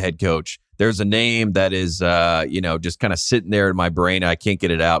is not the head coach, there's a name that is, just kind of sitting there in my brain. I can't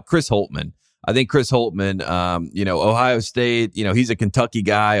get it out. Chris Holtmann. I think Chris Holtmann, Ohio State, he's a Kentucky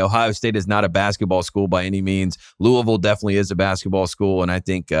guy. Ohio State is not a basketball school by any means. Louisville definitely is a basketball school. And I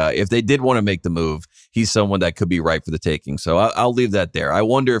think if they did want to make the move, he's someone that could be right for the taking. So I'll leave that there. I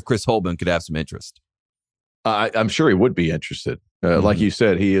wonder if Chris Holtmann could have some interest. I'm sure he would be interested. Like you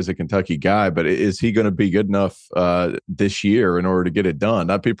said, he is a Kentucky guy, but is he going to be good enough this year in order to get it done?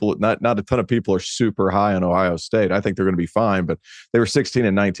 Not a ton of people are super high on Ohio State. I think they're going to be fine, but they were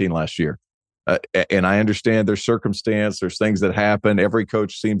 16-19 last year. And I understand there's circumstance, there's things that happen. Every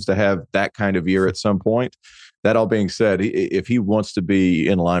coach seems to have that kind of year at some point. That all being said, if he wants to be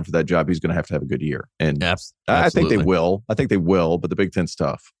in line for that job, he's going to have a good year. And I think they will. I think they will, but the Big Ten's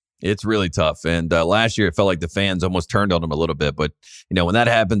tough. It's really tough. And last year, it felt like the fans almost turned on him a little bit. But, when that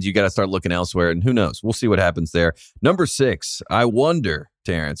happens, you got to start looking elsewhere. And who knows? We'll see what happens there. Number 6, I wonder,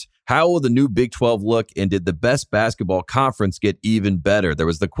 Terrence, how will the new Big 12 look? And did the best basketball conference get even better? There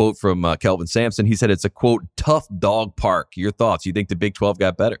was the quote from Kelvin Sampson. He said it's a, quote, tough dog park. Your thoughts? You think the Big 12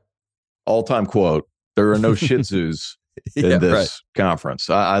 got better? All-time quote. There are no Shih Tzus in this conference.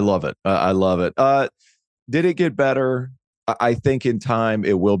 I love it. I love it. Did it get better? I think in time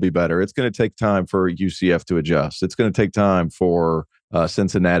it will be better. It's going to take time for UCF to adjust. It's going to take time for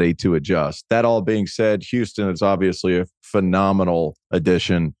Cincinnati to adjust. That all being said, Houston is obviously a phenomenal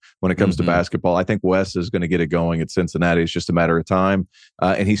addition when it comes to basketball. I think Wes is going to get it going at Cincinnati. It's just a matter of time.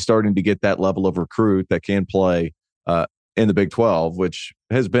 And he's starting to get that level of recruit that can play in the Big 12, which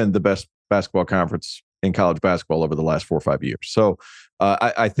has been the best basketball conference in college basketball over the last 4 or 5 years. So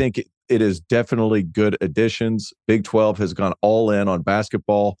I think it is definitely good additions. Big 12 has gone all in on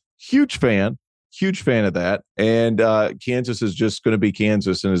basketball. Huge fan Huge fan of that. And Kansas is just going to be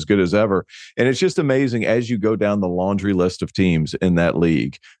Kansas and as good as ever. And it's just amazing as you go down the laundry list of teams in that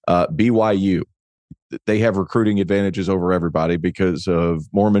league. BYU, they have recruiting advantages over everybody because of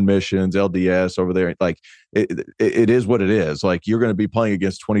Mormon missions, LDS over there. Like it is what it is. Like you're going to be playing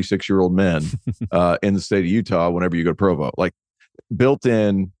against 26-year-old men in the state of Utah whenever you go to Provo. Like built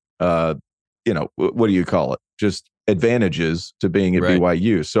in, what do you call it? Just advantages to being at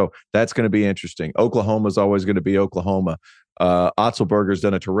BYU. So that's going to be interesting. Oklahoma is always going to be Oklahoma. Otzelberger's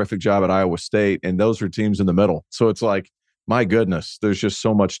done a terrific job at Iowa State, and those are teams in the middle. So it's like, my goodness, there's just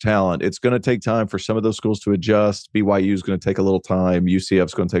so much talent. It's going to take time for some of those schools to adjust. BYU is going to take a little time.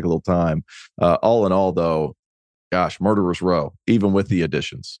 UCF's going to take a little time. All in all, though, gosh, murderer's row, even with the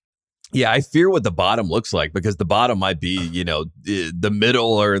additions. Yeah, I fear what the bottom looks like because the bottom might be, the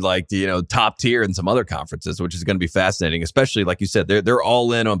middle or like, top tier in some other conferences, which is going to be fascinating, especially like you said, they're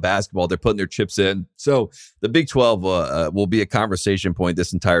all in on basketball. They're putting their chips in. So the Big 12 will be a conversation point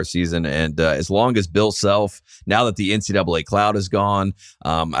this entire season. And as long as Bill Self, now that the NCAA cloud is gone,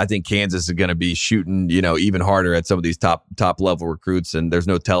 I think Kansas is going to be shooting, even harder at some of these top level recruits. And there's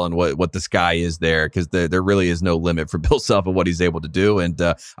no telling what the sky is there because there really is no limit for Bill Self and what he's able to do. And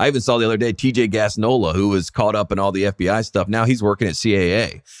I even saw the other day, TJ Gasnola, who was caught up in all the FBI stuff. Now he's working at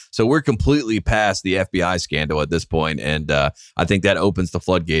CAA. So we're completely past the FBI scandal at this point. And I think that opens the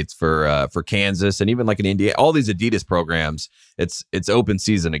floodgates for Kansas and even like in Indiana, all these Adidas programs, it's open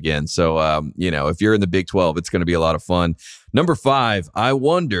season again. So, if you're in the Big 12, it's going to be a lot of fun. Number 5, I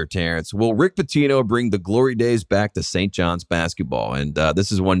wonder, Terrence, will Rick Pitino bring the glory days back to St. John's basketball? And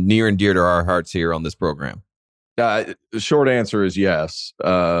this is one near and dear to our hearts here on this program. The short answer is yes.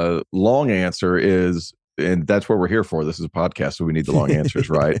 Long answer is, and that's what we're here for. This is a podcast, so we need the long answers,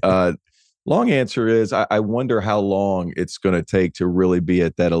 right? Long answer is, I wonder how long it's going to take to really be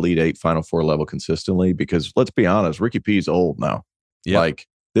at that Elite Eight, Final Four level consistently. Because let's be honest, Ricky P's old now. Yep. Like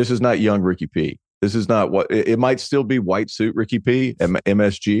this is not young Ricky P. This is not what it might still be white suit Ricky P,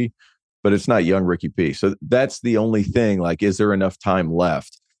 MSG, but it's not young Ricky P. So that's the only thing. Like, is there enough time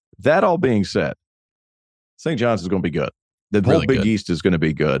left? That all being said, St. John's is going to be good. The whole Big East is going to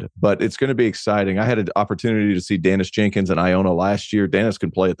be good, but it's going to be exciting. I had an opportunity to see Dennis Jenkins and Iona last year. Dennis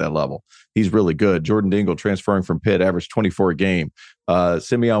can play at that level. He's really good. Jordan Dingle transferring from Pitt, averaged 24 a game.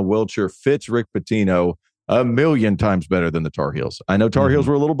 Simeon Wilcher fits Rick Pitino a million times better than the Tar Heels. I know Tar Heels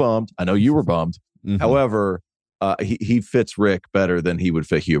were a little bummed. I know you were bummed. However, he fits Rick better than he would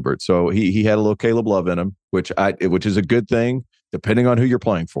fit Hubert. So he had a little Caleb Love in him, which is a good thing, depending on who you're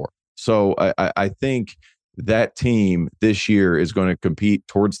playing for. So I think that team this year is going to compete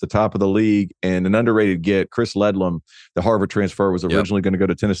towards the top of the league. And an underrated get, Chris Ledlam, the Harvard transfer, was originally going to go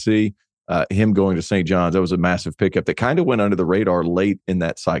to Tennessee. Him going to St. John's, that was a massive pickup that kind of went under the radar late in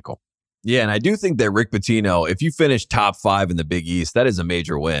that cycle. Yeah, and I do think that Rick Pitino, if you finish top 5 in the Big East, that is a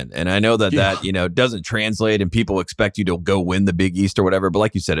major win. And I know that doesn't translate and people expect you to go win the Big East or whatever. But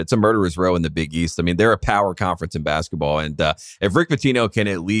like you said, it's a murderer's row in the Big East. I mean, they're a power conference in basketball. And if Rick Pitino can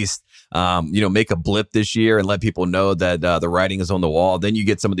at least, make a blip this year and let people know that the writing is on the wall, then you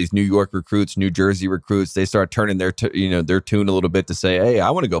get some of these New York recruits, New Jersey recruits. They start turning their tune a little bit to say, hey, I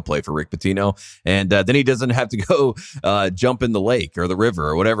want to go play for Rick Pitino. And then he doesn't have to go jump in the lake or the river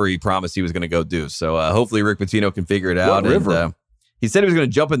or whatever he promised he was going to go do. So hopefully Rick Pitino can figure it out. What river? And, he said he was going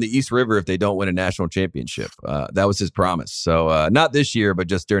to jump in the East River if they don't win a national championship. That was his promise. So not this year, but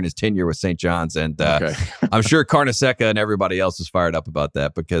just during his tenure with St. John's. And I'm sure Carnesecca and everybody else was fired up about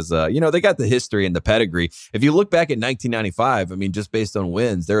that because, they got the history and the pedigree. If you look back at 1995, I mean, just based on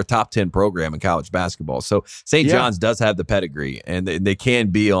wins, they're a top 10 program in college basketball. So St. John's does have the pedigree and they can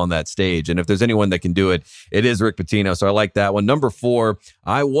be on that stage. And if there's anyone that can do it, it is Rick Pitino. So I like that one. Number 4,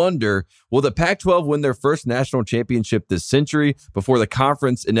 I wonder, will the Pac-12 win their first national championship this century before the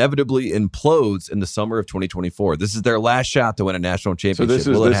conference inevitably implodes in the summer of 2024? This is their last shot to win a national championship.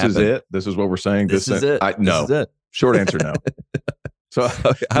 So this is it? This is what we're saying? This is it. No. This is it. Short answer, no. So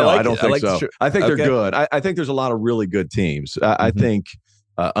I don't think so. I think they're good. I think there's a lot of really good teams. I think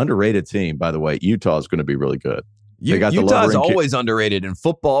underrated team, by the way, Utah is going to be really good. Utah's always underrated in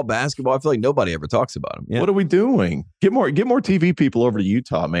football, basketball. I feel like nobody ever talks about them. Yeah. What are we doing? Get more TV people over to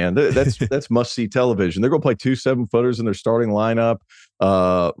Utah, man. That's must see television. They're going to play 2 7-footers in their starting lineup.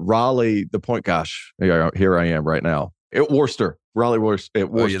 Raleigh, the point. Gosh, here I am right now. Worcester. Raleigh Worcester.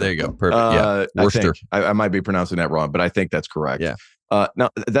 Oh, yeah, there you go. Perfect. Yeah, Worcester. I might be pronouncing that wrong, but I think that's correct. Yeah.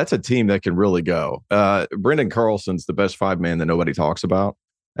 Now that's a team that can really go. Brendan Carlson's the best 5-man that nobody talks about.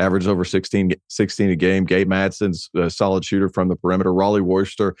 averaged over 16 a game. Gabe Madsen's a solid shooter from the perimeter. Raleigh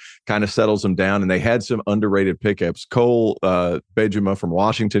Worcester kind of settles them down, and they had some underrated pickups. Cole Bejima from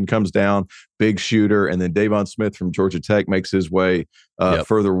Washington comes down, big shooter, and then Davon Smith from Georgia Tech makes his way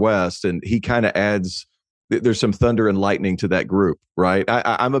further west, and he kind of adds – there's some thunder and lightning to that group, right?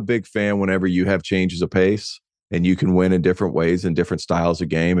 I'm a big fan whenever you have changes of pace and you can win in different ways and different styles of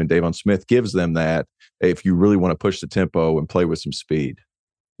game, and Davon Smith gives them that if you really want to push the tempo and play with some speed.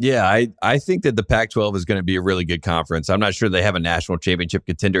 Yeah, I think that the Pac-12 is going to be a really good conference. I'm not sure they have a national championship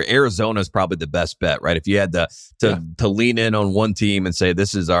contender. Arizona is probably the best bet, right? If you had to lean in on one team and say,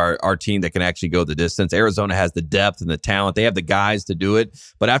 this is our team that can actually go the distance, Arizona has the depth and the talent. They have the guys to do it.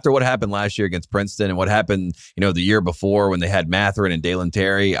 But after what happened last year against Princeton and what happened, the year before when they had Mathurin and Dalen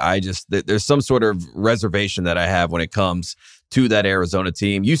Terry, there's some sort of reservation that I have when it comes to that Arizona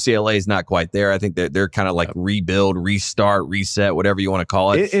team. UCLA is not quite there. I think that they're kind of like rebuild, restart, reset, whatever you want to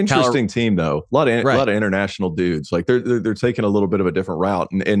call it. Interesting team though. A lot of international dudes. Like they're taking a little bit of a different route.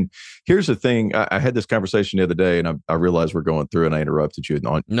 And here's the thing. I had this conversation the other day, and I realized we're going through, and I interrupted you.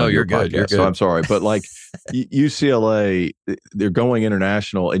 No, you're good. You're good. So I'm sorry, but like UCLA, they're going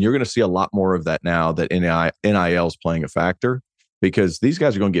international, and you're going to see a lot more of that now that NIL is playing a factor. Because these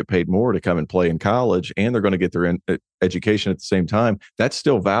guys are going to get paid more to come and play in college, and they're going to get their education at the same time. That's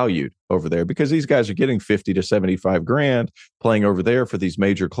still valued over there because these guys are getting 50 to 75 grand playing over there for these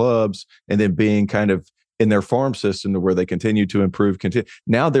major clubs, and then being kind of in their farm system to where they continue to improve.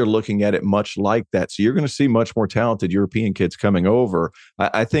 Now they're looking at it much like that. So you're going to see much more talented European kids coming over.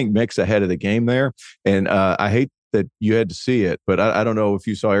 I think Mick's ahead of the game there. And I hate that you had to see it, but I don't know if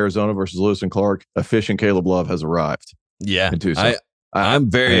you saw Arizona versus Lewis and Clark. Efficient Caleb Love has arrived. Yeah,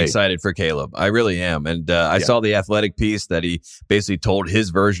 I'm very excited for Caleb. I really am. And I saw the Athletic piece that he basically told his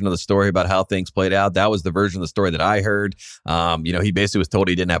version of the story about how things played out. That was the version of the story that I heard. He basically was told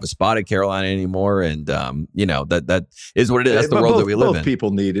he didn't have a spot at Carolina anymore. And, that is what it is. That's the world that we live in. Both people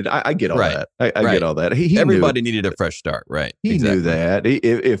needed. I get all that. I get all that. Everybody needed a fresh start. Right. He knew that.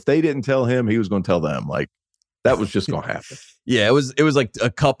 If they didn't tell him, he was going to tell them. Like, that was just going to happen. Yeah, it was like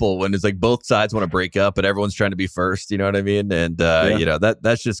a couple when it's like both sides want to break up, but everyone's trying to be first. You know what I mean? And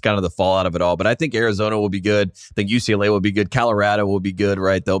that's just kind of the fallout of it all. But I think Arizona will be good. I think UCLA will be good. Colorado will be good.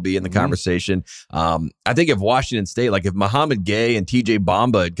 Right? They'll be in the conversation. I think if Washington State, like if Muhammad Gay and TJ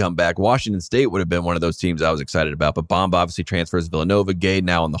Bamba had come back, Washington State would have been one of those teams I was excited about. But Bamba obviously transfers to Villanova. Gay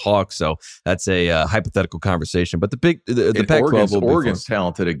now on the Hawks, so that's a hypothetical conversation. But the Pac-12 Oregon's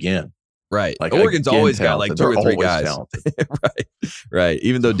talented again. Right. Like Oregon's always got like two or three guys. Right.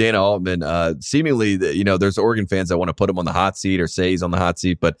 Even though Dana Altman, seemingly, there's Oregon fans that want to put him on the hot seat or say he's on the hot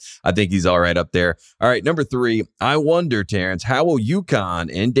seat, but I think he's all right up there. All right. Number 3, I wonder, Terrence, how will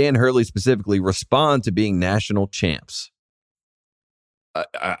UConn and Dan Hurley specifically respond to being national champs?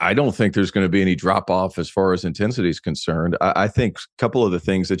 I don't think there's going to be any drop off as far as intensity is concerned. I think a couple of the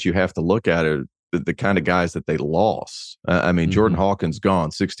things that you have to look at are the kind of guys that they lost. Jordan Hawkins gone,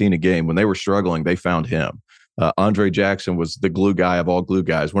 16 a game. When they were struggling, they found him. Andre Jackson was the glue guy of all glue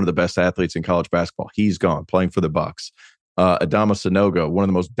guys, one of the best athletes in college basketball. He's gone, playing for the Bucks. Adama Sanogo, one of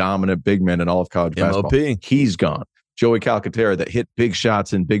the most dominant big men in all of college basketball. He's gone. Joey Calcaterra, that hit big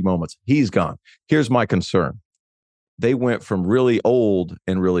shots in big moments. He's gone. Here's my concern. They went from really old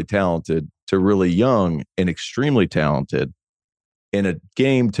and really talented to really young and extremely talented in a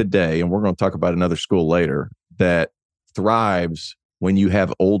game today, and we're going to talk about another school later, that thrives when you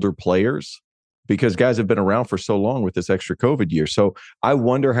have older players, because guys have been around for so long with this extra COVID year. So I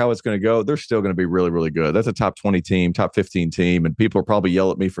wonder how it's going to go. They're still going to be really, really good. That's a top 20 team, top 15 team, and people will probably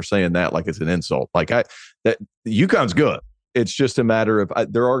yell at me for saying that like it's an insult. That UConn's good. It's just a matter of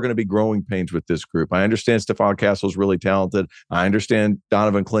there are going to be growing pains with this group. I understand Stephon Castle's really talented. I understand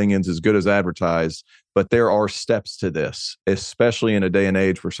Donovan Clingan's as good as advertised, but there are steps to this, especially in a day and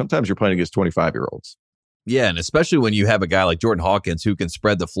age where sometimes you're playing against 25-year-olds. Yeah, and especially when you have a guy like Jordan Hawkins who can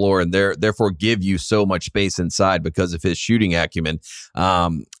spread the floor and therefore give you so much space inside because of his shooting acumen.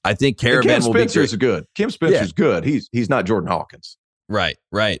 I think Caravan will be good. Kim Spencer's good. He's not Jordan Hawkins. Right.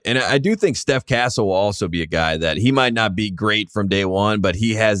 And I do think Steph Castle will also be a guy that he might not be great from day one, but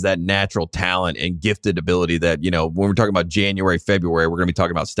he has that natural talent and gifted ability that, when we're talking about January, February, we're going to be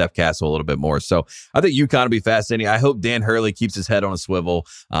talking about Steph Castle a little bit more. So I think UConn will be fascinating. I hope Dan Hurley keeps his head on a swivel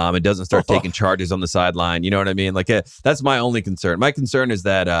and doesn't start taking charges on the sideline. You know what I mean? Like that's my only concern. My concern is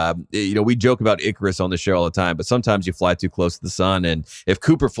that, we joke about Icarus on the show all the time, but sometimes you fly too close to the sun. And if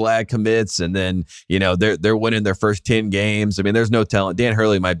Cooper Flagg commits and then, they're winning their first 10 games, there's no telling. Dan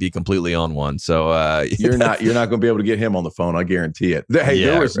Hurley might be completely on one. So you're not going to be able to get him on the phone. I guarantee it. Hey,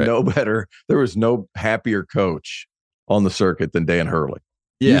 there was no happier coach on the circuit than Dan Hurley.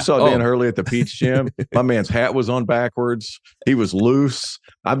 You saw Dan Hurley at the Peach Gym. My man's hat was on backwards. He was loose.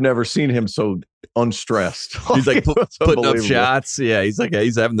 I've never seen him so unstressed. He's like putting up shots. Yeah, he's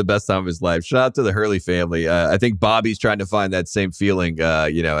having the best time of his life. Shout out to the Hurley family. I think Bobby's trying to find that same feeling,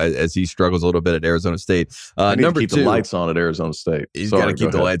 as he struggles a little bit at Arizona State. Number 2, the lights on at Arizona State. He's got to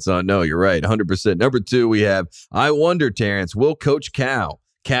keep the lights on. No, you're right, 100%. Number 2, we have, I wonder, Terrence, will Coach Cal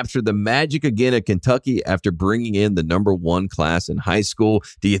capture the magic again at Kentucky after bringing in the number 1 class in high school?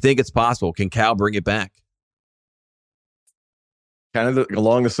 Do you think it's possible? Can Cal bring it back? Kind of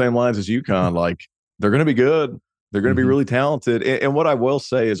along the same lines as UConn. Like, they're going to be good. They're going to be really talented. And what I will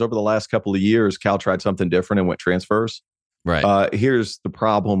say is, over the last couple of years, Cal tried something different and went transfers. Right. Here's the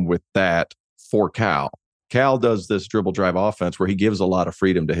problem with that for Cal. Cal does this dribble drive offense where he gives a lot of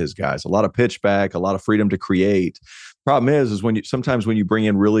freedom to his guys, a lot of pitch back, a lot of freedom to create. Problem is sometimes when you bring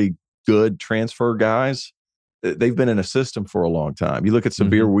in really good transfer guys, they've been in a system for a long time. You look at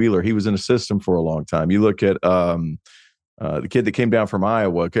Sabir Wheeler, he was in a system for a long time. You look at the kid that came down from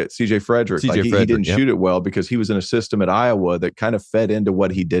Iowa, CJ Frederick. He didn't shoot it well because he was in a system at Iowa that kind of fed into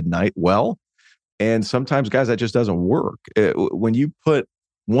what he did well. And sometimes, guys, that just doesn't work. When you put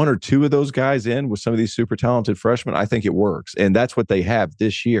 1 or 2 of those guys in with some of these super talented freshmen, I think it works. And that's what they have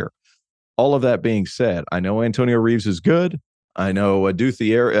this year. All of that being said, I know Antonio Reeves is good. I know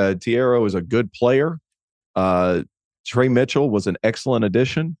Tiero is a good player. Trey Mitchell was an excellent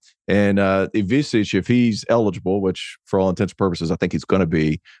addition. And Ivisic, if he's eligible, which for all intents and purposes, I think he's going to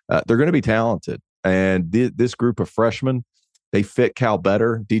be, they're going to be talented. And this group of freshmen, they fit Cal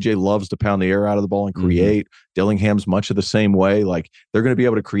better. DJ loves to pound the air out of the ball and create. Dillingham's much of the same way. Like, they're going to be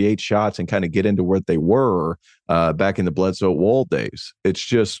able to create shots and kind of get into what they were back in the Bledsoe Wall days. It's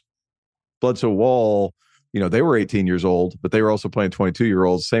just Bledsoe Wall, they were 18 years old, but they were also playing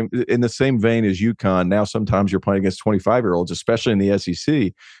 22-year-olds. Same in the same vein as UConn. Now, sometimes you're playing against 25-year-olds, especially in the SEC.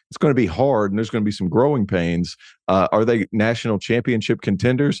 It's going to be hard, and there's going to be some growing pains. Are they national championship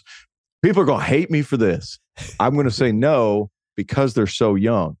contenders? People are going to hate me for this. I'm going to say no, because they're so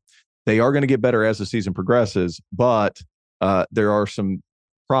young. They are going to get better as the season progresses, but there are some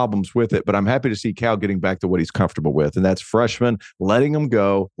problems with it. But I'm happy to see Cal getting back to what he's comfortable with, and that's freshmen, letting them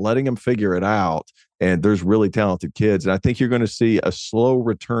go, letting them figure it out. And there's really talented kids. And I think you're going to see a slow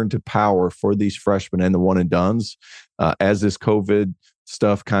return to power for these freshmen and the one and dones as this COVID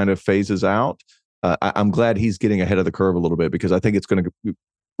stuff kind of phases out. I'm glad he's getting ahead of the curve a little bit, because I think it's going to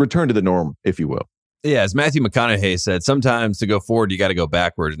return to the norm, if you will. Yeah, as Matthew McConaughey said, sometimes to go forward, you got to go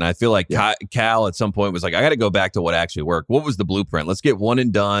backward. And I feel like Cal at some point was like, I got to go back to what actually worked. What was the blueprint? Let's get one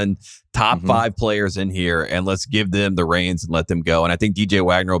and done, top 5 players in here, and let's give them the reins and let them go. And I think DJ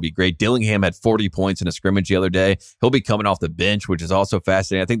Wagner will be great. Dillingham had 40 points in a scrimmage the other day. He'll be coming off the bench, which is also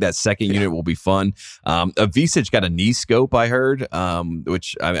fascinating. I think that second unit will be fun. Ivisic got a knee scope, I heard,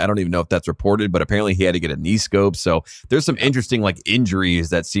 which I don't even know if that's reported, but apparently he had to get a knee scope. So there's some interesting injuries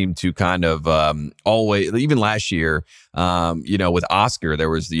that seem to kind of always, even last year, with Oscar, there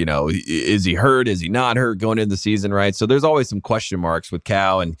was, is he hurt? Is he not hurt going into the season, right? So there's always some question marks with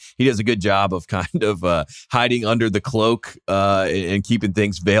Cal, and he does a good job of kind of hiding under the cloak and keeping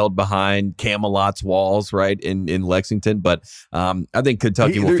things veiled behind Camelot's walls, right, in Lexington. But I think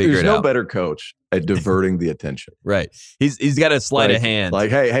Kentucky will figure it out. There's no better coach at diverting the attention. Right. He's got a sleight of hand.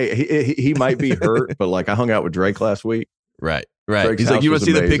 Hey, he might be hurt, but I hung out with Drake last week. Right. Drake's He's like, you want to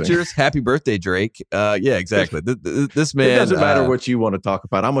see amazing. the pictures? Happy birthday, Drake. Yeah, exactly. This man. It doesn't matter what you want to talk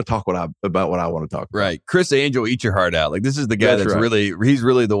about. I'm going to talk about what I want to talk about. Right. Chris Angel, eat your heart out. This is the guy that's right. He's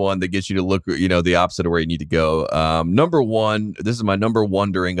really the one that gets you to look, the opposite of where you need to go. Number 1, this is my number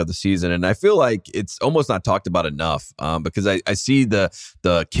wondering of the season. And I feel like it's almost not talked about enough because I see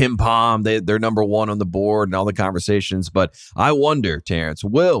the Kim Pom, they're number 1 on the board and all the conversations. But I wonder, Terrence,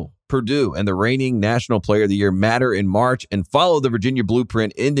 will Purdue and the reigning National Player of the Year matter in March and follow the Virginia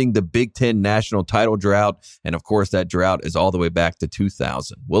blueprint, ending the Big Ten national title drought? And of course, that drought is all the way back to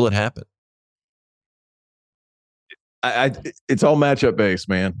 2000. Will it happen? It's all matchup based,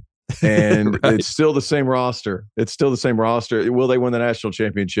 man. And right. It's still the same roster. Will they win the national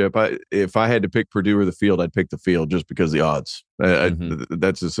championship? If I had to pick Purdue or the field, I'd pick the field just because of the odds.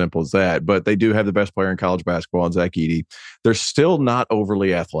 That's as simple as that. But they do have the best player in college basketball, in Zach Edey. They're still not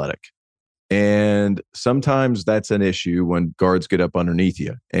overly athletic. And sometimes that's an issue when guards get up underneath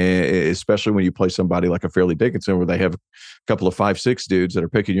you, and especially when you play somebody like a Fairleigh Dickinson, where they have a couple of 5'6" dudes that are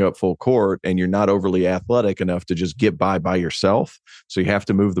picking you up full court, and you're not overly athletic enough to just get by yourself. So you have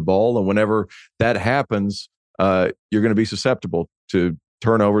to move the ball. And whenever that happens, you're going to be susceptible to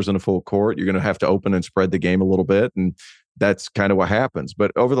turnovers in a full court. You're going to have to open and spread the game a little bit. And that's kind of what happens.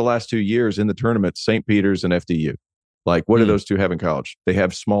 But over the last 2 years in the tournament, St. Peter's and FDU. Like, what do those two have in college? They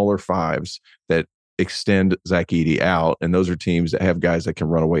have smaller fives that extend Zach Edey out, and those are teams that have guys that can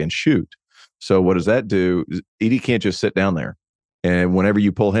run away and shoot. So what does that do? Edey can't just sit down there. And whenever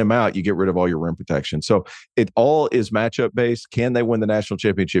you pull him out, you get rid of all your rim protection. So it all is matchup based. Can they win the national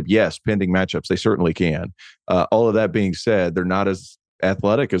championship? Yes, pending matchups. They certainly can. All of that being said, they're not as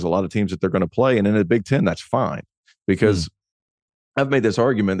athletic as a lot of teams that they're going to play. And in the Big Ten, that's fine. Because I've made this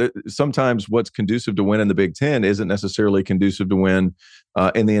argument that sometimes what's conducive to win in the Big Ten isn't necessarily conducive to win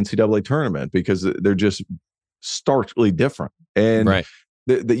in the NCAA tournament, because they're just starkly different. And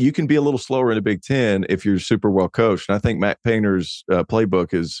that you can be a little slower in the Big Ten if you're super well coached. And I think Matt Painter's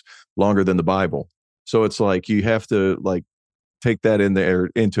playbook is longer than the Bible. So it's like you have to like take that in there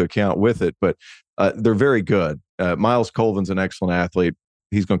into account with it. But they're very good. Miles Colvin's an excellent athlete.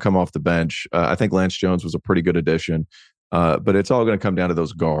 He's going to come off the bench. I think Lance Jones was a pretty good addition. But it's all going to come down to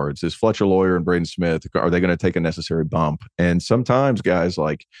those guards. Is Fletcher Lawyer and Braden Smith, are they going to take a necessary bump? And sometimes guys,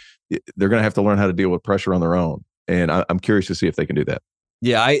 like, they're going to have to learn how to deal with pressure on their own. And I'm curious to see if they can do that.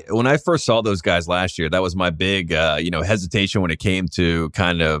 Yeah, when I first saw those guys last year, that was my big, hesitation when it came to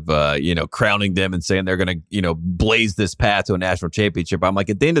kind of, crowning them and saying they're going to, blaze this path to a national championship. I'm like,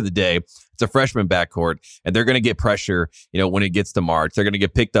 at the end of the day, it's a freshman backcourt, and they're going to get pressure, when it gets to March. They're going to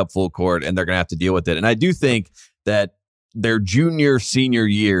get picked up full court, and they're going to have to deal with it. And I do think that their junior, senior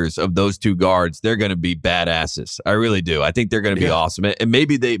years of those two guards, they're going to be badasses. I really do. I think they're going to be awesome. And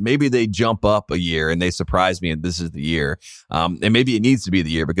maybe they jump up a year and they surprise me, and this is the year. And maybe it needs to be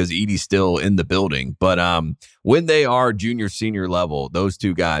the year because Edey's still in the building. But when they are junior, senior level, those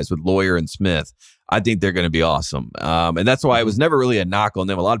two guys with Lawyer and Smith, I think they're going to be awesome. And that's why it was never really a knock on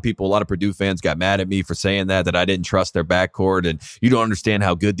them. A lot of Purdue fans got mad at me for saying that I didn't trust their backcourt and you don't understand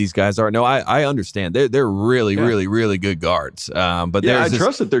how good these guys are. No, I understand. They're really, really, really good guards. But I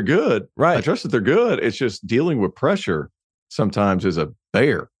trust that they're good. Right. I trust that they're good. It's just dealing with pressure sometimes is a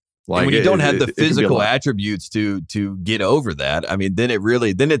bear. Like, and when you don't have the physical attributes to get over that, I mean, then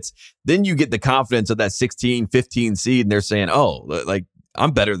you get the confidence of that 16, 15 seed, and they're saying, oh, like,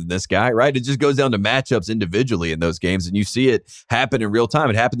 I'm better than this guy, right? It just goes down to matchups individually in those games, and you see it happen in real time.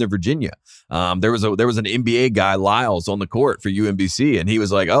 It happened in Virginia. There was an NBA guy, Lyles, on the court for UMBC, and he was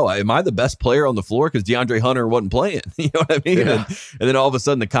like, "Oh, am I the best player on the floor because DeAndre Hunter wasn't playing?" You know what I mean? Yeah. And then all of a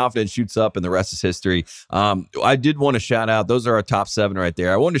sudden, the confidence shoots up, and the rest is history. I did want to shout out; those are our top 7 right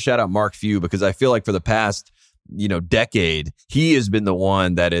there. I wanted to shout out Mark Few because I feel like for the past decade, he has been the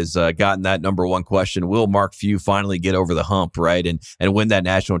one that has gotten that number one question. Will Mark Few finally get over the hump, right? And win that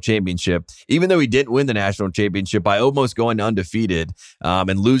national championship? Even though he didn't win the national championship by almost going undefeated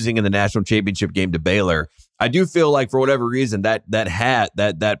and losing in the national championship game to Baylor, I do feel like for whatever reason that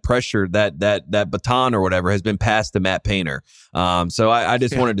pressure, that baton or whatever has been passed to Matt Painter. So I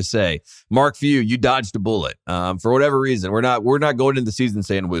just wanted to say, Mark Few, you dodged a bullet. For whatever reason, we're not going into the season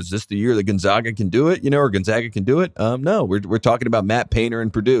saying, was this the year that Gonzaga can do it? Or Gonzaga can do it? No, we're talking about Matt Painter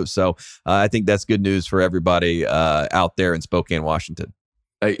and Purdue. So I think that's good news for everybody out there in Spokane, Washington.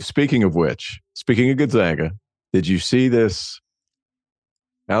 Hey, speaking of Gonzaga, did you see this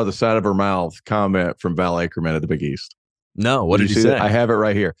out of the side of her mouth comment from Val Ackerman at the Big East? No, what did he say? That? I have it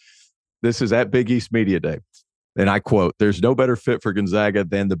right here. This is at Big East Media Day. And I quote, "There's no better fit for Gonzaga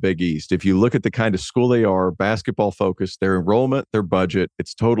than the Big East. If you look at the kind of school they are, basketball focused, their enrollment, their budget,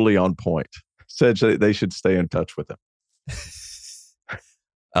 it's totally on point." Said they should stay in touch with them.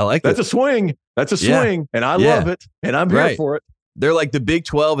 I like that. That's a swing. That's a swing. And I love it. And I'm here for it. They're like, the Big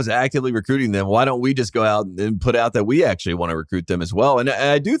 12 is actively recruiting them. Why don't we just go out and put out that we actually want to recruit them as well? And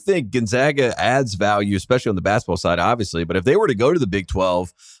I do think Gonzaga adds value, especially on the basketball side, obviously. But if they were to go to the Big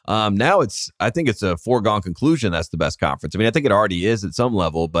 12, now I think it's a foregone conclusion that's the best conference. I mean, I think it already is at some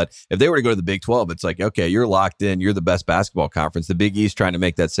level. But if they were to go to the Big 12, it's like, okay, you're locked in. You're the best basketball conference. The Big East trying to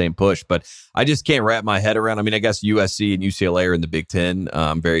make that same push. But I just can't wrap my head around. I mean, I guess USC and UCLA are in the Big 10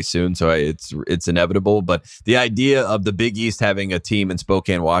 very soon. So it's inevitable. But the idea of the Big East having a team in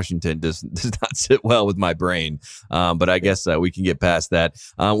Spokane, Washington does not sit well with my brain. But I guess we can get past that.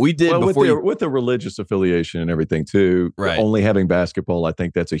 We did with the religious affiliation and everything too. Right. Only having basketball, I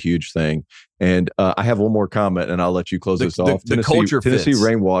think that's a huge thing. And I have one more comment, and I'll let you close this off. Tennessee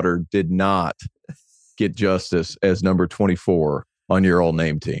Rainwater did not get justice as number 24 on your all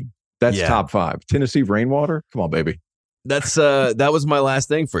name team. That's top 5. Tennessee Rainwater, come on, baby. That's that was my last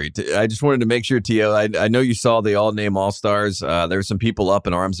thing for you. I just wanted to make sure, T.O., I know you saw the all-name All-Stars. There were some people up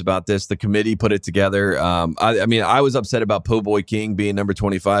in arms about this. The committee put it together. I mean, I was upset about Po' Boy King being number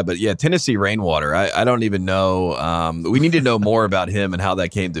 25, but yeah, Tennessee Rainwater. I don't even know. We need to know more about him and how that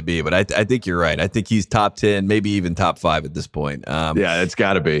came to be, but I think you're right. I think he's top 10, maybe even top 5 at this point. Yeah, it's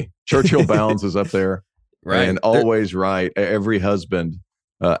got to be. Churchill Bounds is up there. Right. And always right. Every husband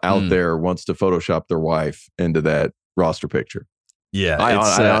out there wants to Photoshop their wife into that roster picture. Yeah.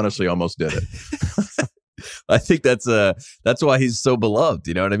 I honestly almost did it. I think that's why he's so beloved.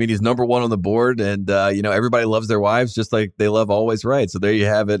 You know what I mean? He's number one on the board, and everybody loves their wives just like they love Always Right. So there you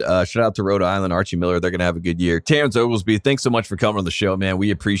have it. Shout out to Rhode Island, Archie Miller. They're gonna have a good year. Terrence Oglesby, thanks so much for coming on the show, man.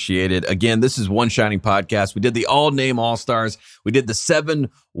 We appreciate it. Again, this is One Shining Podcast. We did the all-name All-Stars. We did the 7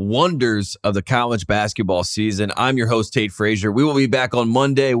 wonders of the college basketball season. I'm your host, Tate Frazier. We will be back on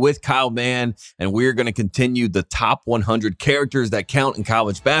Monday with Kyle Mann, and we're going to continue the top 100 characters that count in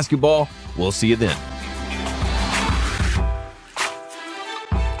college basketball. We'll see you then.